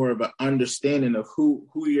lot more of an understanding of who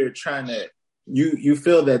you're trying to, you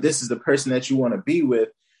feel that this is the person that you want to be with.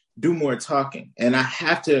 Do more talking. And I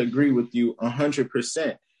have to agree with you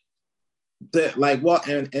 100%. That like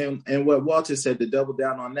and what Walter said, to double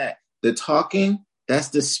down on that, the talking, that's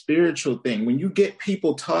the spiritual thing. When you get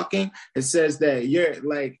people talking, it says that you're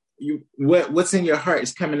like, what's in your heart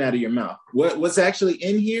is coming out of your mouth. What's actually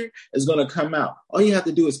in here is going to come out. All you have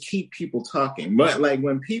to do is keep people talking. But like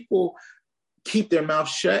when people keep their mouth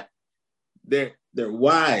shut, they're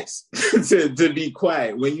wise to be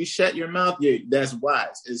quiet. When you shut your mouth, that's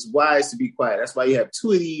wise. It's wise to be quiet. That's why you have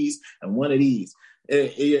two of these and one of these.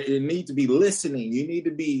 You need to be listening. You need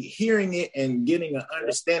to be hearing it and getting an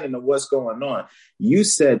understanding of what's going on. You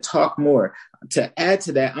said talk more. To add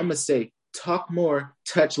to that, I'm going to say talk more,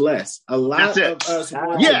 touch less. A lot of us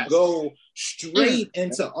want to go straight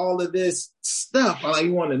into all of this stuff. Like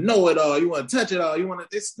you want to know it all. You want to touch it all. You want to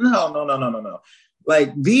this. No.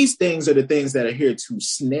 Like these things are the things that are here to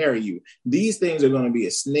snare you. These things are going to be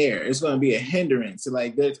a snare. It's going to be a hindrance.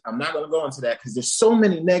 Like this, I'm not going to go into that because there's so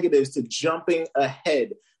many negatives to jumping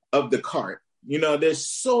ahead of the cart. You know, there's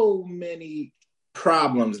so many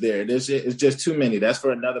problems there. It's just too many. That's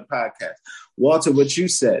for another podcast. Walter, what you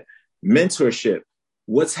said, mentorship,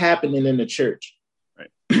 what's happening in the church?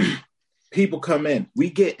 Right. People come in.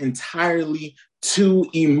 We get entirely too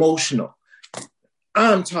emotional.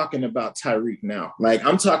 I'm talking about Tyreek now. Like,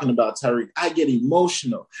 I'm talking about Tyreek. I get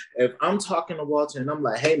emotional. If I'm talking to Walter and I'm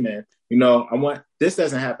like, hey, man, you know, this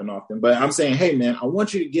doesn't happen often, but I'm saying, hey, man, I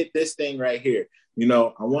want you to get this thing right here. You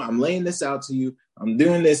know, I'm laying this out to you. I'm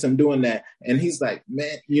doing this. I'm doing that. And he's like,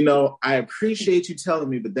 man, you know, I appreciate you telling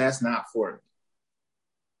me, but that's not for me.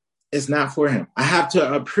 It's not for him. I have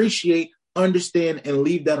to appreciate, understand, and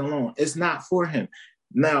leave that alone. It's not for him.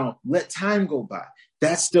 Now, let time go by.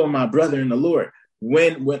 That's still my brother in the Lord.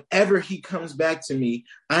 Whenever he comes back to me,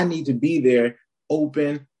 I need to be there,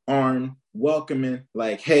 open, armed, welcoming,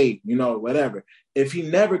 like, hey, you know, whatever. If he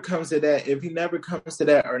never comes to that,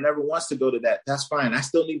 or never wants to go to that, that's fine. I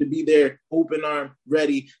still need to be there, open armed,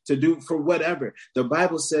 ready to do for whatever. The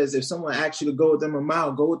Bible says if someone asks you to go with them a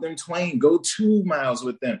mile, go with them twain, go 2 miles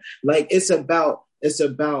with them. Like it's about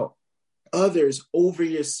others over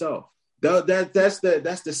yourself.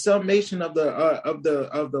 That's the summation of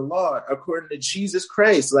the law according to Jesus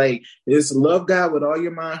Christ. Like it's love God with all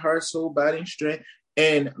your mind, heart, soul, body, and strength,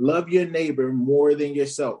 and love your neighbor more than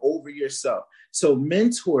yourself, over yourself. So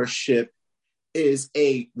mentorship is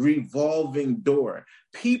a revolving door.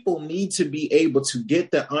 People need to be able to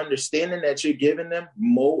get the understanding that you're giving them,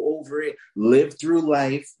 mow over it, live through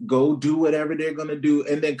life, go do whatever they're going to do,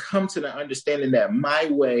 and then come to the understanding that my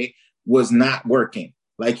way was not working.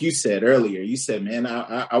 Like you said earlier, you said, man,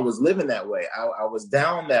 I was living that way. I was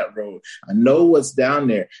down that road. I know what's down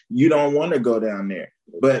there. You don't want to go down there.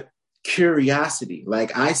 But curiosity,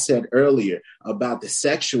 like I said earlier about the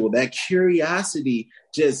sexual, that curiosity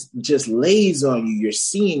just lays on you. You're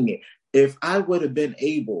seeing it. If I would have been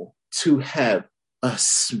able to have a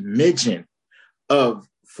smidgen of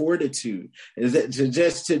fortitude, not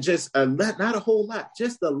a whole lot,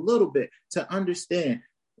 just a little bit, to understand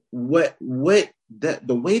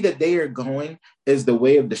the way that they are going is the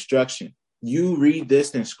way of destruction. You read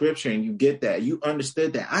this in scripture and you get that. You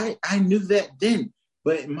understood that. I knew that then.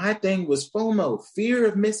 But my thing was FOMO, fear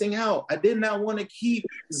of missing out. I did not want to keep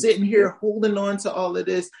sitting here holding on to all of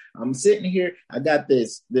this. I'm sitting here. I got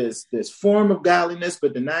this form of godliness,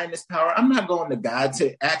 but denying this power. I'm not going to God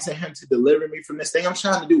to asking him to deliver me from this thing. I'm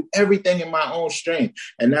trying to do everything in my own strength.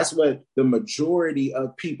 And that's what the majority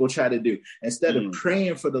of people try to do. Instead of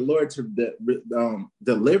praying for the Lord to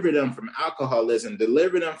deliver them from alcoholism,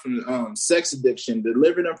 deliver them from sex addiction,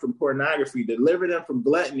 deliver them from pornography, deliver them from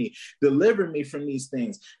gluttony, deliver me from these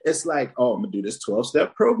things. It's like, oh, I'm gonna do this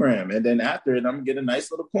 12-step program, and then after it, I'm gonna get a nice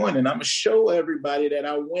little coin, and I'm gonna show everybody that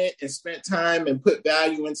I went and spent time and put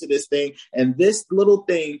value into this thing. And this little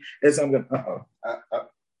thing is, I'm gonna,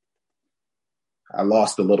 I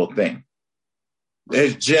lost the little thing.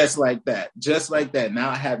 It's just like that.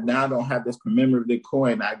 Now I don't have this commemorative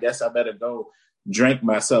coin. I guess I better go drink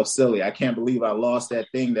myself silly. I can't believe I lost that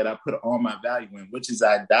thing that I put all my value in, which is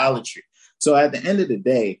idolatry. So at the end of the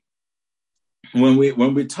day, when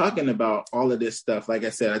we're talking about all of this stuff, like I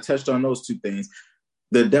said, I touched on those two things.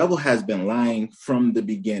 The devil has been lying from the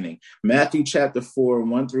beginning. Matthew chapter 4,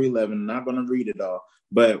 1 through 11, I'm not going to read it all,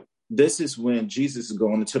 but this is when Jesus is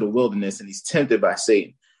going into the wilderness and he's tempted by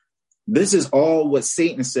Satan. This is all what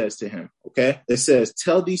Satan says to him, okay? It says,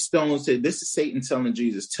 tell these stones this is Satan telling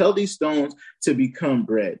Jesus, tell these stones to become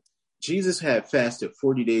bread. Jesus had fasted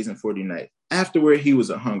 40 days and 40 nights. Afterward, he was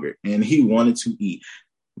a hunger and he wanted to eat.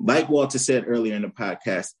 Like Walter said earlier in the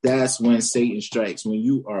podcast, that's when Satan strikes, when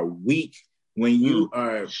you are weak, when you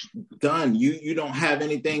are done, you don't have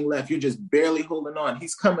anything left. You're just barely holding on.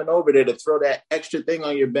 He's coming over there to throw that extra thing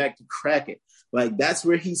on your back to crack it. Like, that's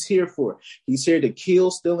where he's here for. He's here to kill,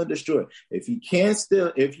 steal, and destroy. If he can't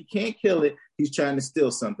kill it, he's trying to steal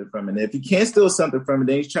something from it. And if he can't steal something from it,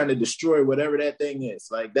 then he's trying to destroy whatever that thing is.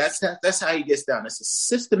 Like, that's how he gets down. It's a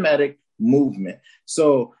systematic movement.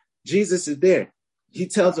 So Jesus is there. He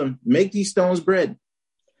tells him, make these stones bread.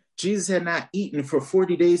 Jesus had not eaten for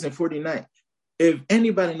 40 days and 40 nights. If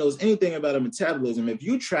anybody knows anything about a metabolism, if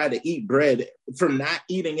you try to eat bread from not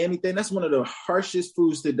eating anything, that's one of the harshest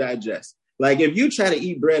foods to digest. Like, if you try to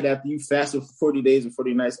eat bread after you fasted for 40 days and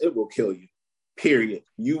 40 nights, it will kill you, period.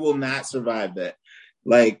 You will not survive that.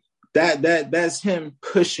 Like, that's him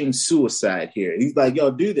pushing suicide here. He's like, yo,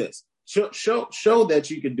 do this. Show that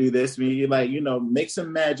you can do this. I mean, you like, make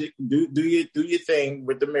some magic, do your thing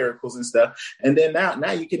with the miracles and stuff. And then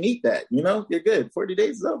now you can eat that, you're good. 40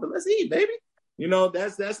 days is over. Let's eat, baby.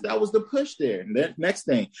 That was the push there. And then next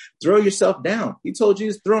thing, throw yourself down. He told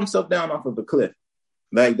you to throw himself down off of the cliff.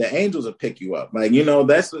 Like, the angels will pick you up. Like,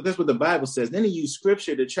 that's what the Bible says. Then he used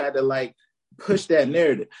scripture to try to like push that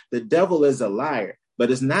narrative. The devil is a liar,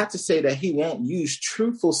 but it's not to say that he won't use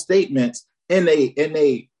truthful statements in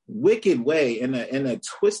a wicked way, in a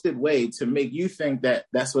twisted way to make you think that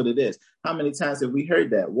that's what it is. How many times have we heard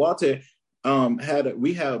that? Walter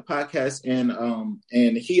we have a podcast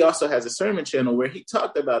and he also has a sermon channel where he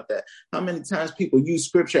talked about that. How many times people use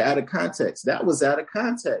scripture out of context? That was out of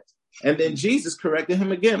context. And then Jesus corrected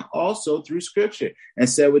him again, also through scripture, and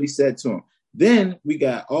said what he said to him. Then we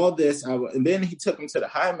got all this. And then he took him to the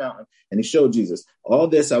high mountain and he showed Jesus, all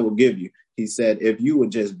this I will give you. He said, if you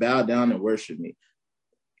would just bow down and worship me.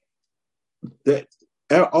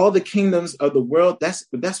 All the kingdoms of the world,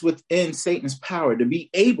 that's within Satan's power to be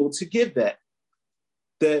able to give that.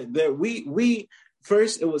 That we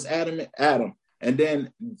first, it was Adam, and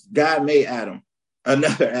then God made Adam,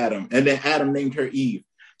 another Adam, and then Adam named her Eve.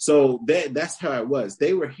 So that's how it was.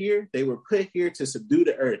 They were here. They were put here to subdue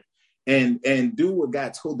the earth and do what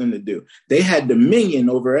God told them to do. They had dominion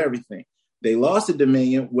over everything. They lost the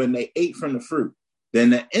dominion when they ate from the fruit. Then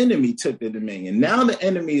the enemy took the dominion. Now the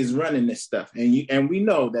enemy is running this stuff, and we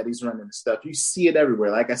know that he's running the stuff. You see it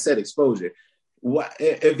everywhere. Like I said, exposure.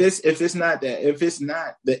 If it's not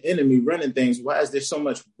the enemy running things, why is there so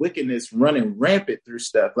much wickedness running rampant through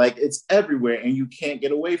stuff? Like, it's everywhere, and you can't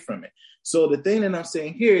get away from it. So the thing that I'm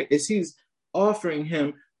saying here is he's offering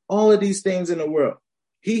him all of these things in the world.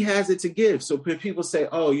 He has it to give. So people say,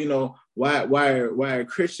 oh, why are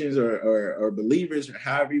Christians or believers, or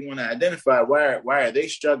however you want to identify, why are they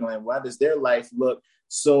struggling? Why does their life look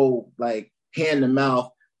so like hand to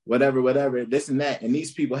mouth, whatever, this and that? And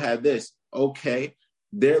these people have this. Okay,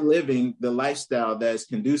 they're living the lifestyle that's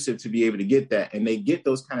conducive to be able to get that. And they get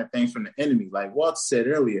those kind of things from the enemy. Like Walt said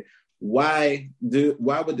earlier, why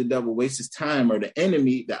would the devil waste his time, or the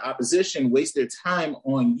enemy, the opposition, waste their time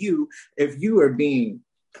on you if you are being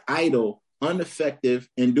idle, ineffective,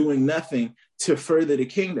 and doing nothing to further the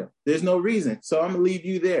kingdom? There's no reason. So I'm gonna leave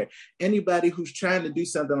you there. Anybody who's trying to do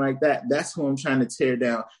something like that, that's who I'm trying to tear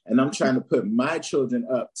down, and I'm trying to put my children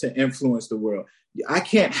up to influence the world. I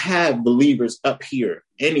can't have believers up here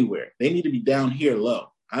anywhere. They need to be down here low.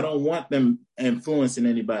 I don't want them influencing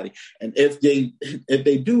anybody. And if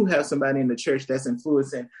they do have somebody in the church that's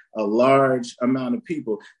influencing a large amount of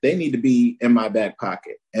people, they need to be in my back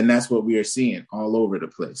pocket. And that's what we are seeing all over the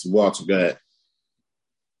place. Walter, go ahead.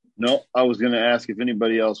 No, I was going to ask if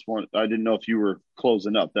anybody else I didn't know if you were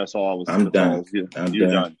closing up. That's all I was. I'm done. You're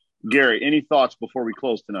done. Gary, any thoughts before we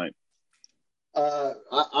close tonight?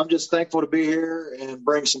 I'm just thankful to be here and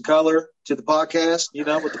bring some color to the podcast,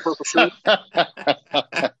 with the purple shirt.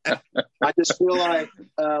 I just feel like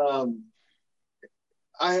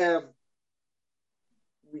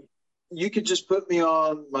you could just put me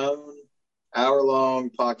on my own hour-long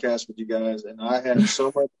podcast with you guys, and I have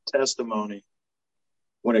so much testimony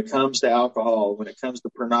when it comes to alcohol, when it comes to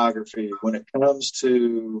pornography, when it comes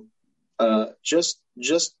to just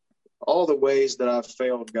all the ways that I've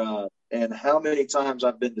failed God and how many times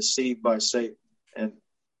I've been deceived by Satan. And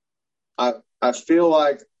I feel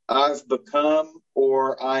like I've become,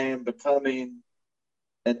 or I am becoming,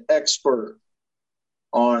 an expert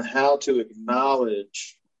on how to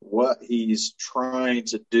acknowledge what he's trying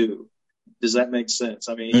to do. Does that make sense?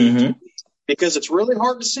 I mean, because it's really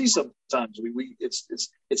hard to see sometimes.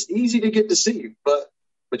 It's easy to get deceived, but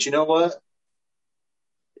you know what?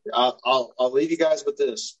 I'll leave you guys with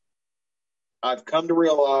this. I've come to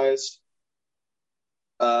realize,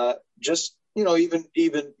 even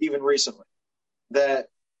recently, that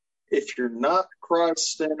if you're not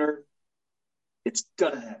Christ-centered, it's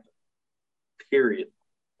gonna happen. Period.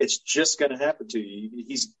 It's just gonna happen to you.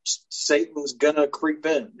 Satan's gonna creep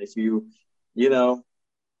in if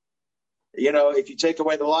if you take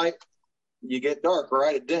away the light, you get dark,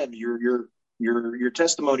 right? It dims. Your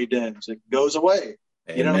testimony dims. It goes away.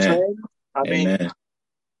 Amen. You know what I'm saying? I mean,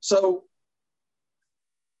 so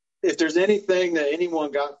if there's anything that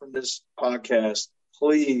anyone got from this podcast,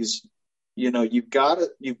 please, you've got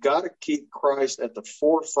to keep Christ at the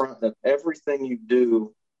forefront of everything you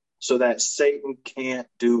do, so that Satan can't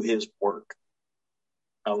do his work.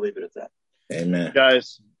 I'll leave it at that. Amen.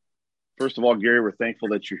 Guys, first of all, Gary, we're thankful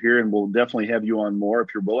that you're here, and we'll definitely have you on more if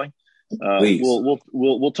you're willing. Please.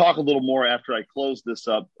 We'll talk a little more after I close this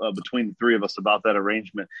up between the three of us about that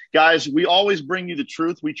arrangement. Guys, we always bring you the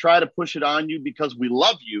truth. We try to push it on you because we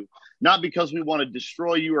love you, not because we want to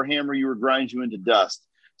destroy you or hammer you or grind you into dust.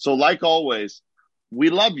 So like always, we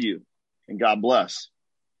love you, and God bless.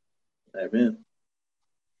 Amen.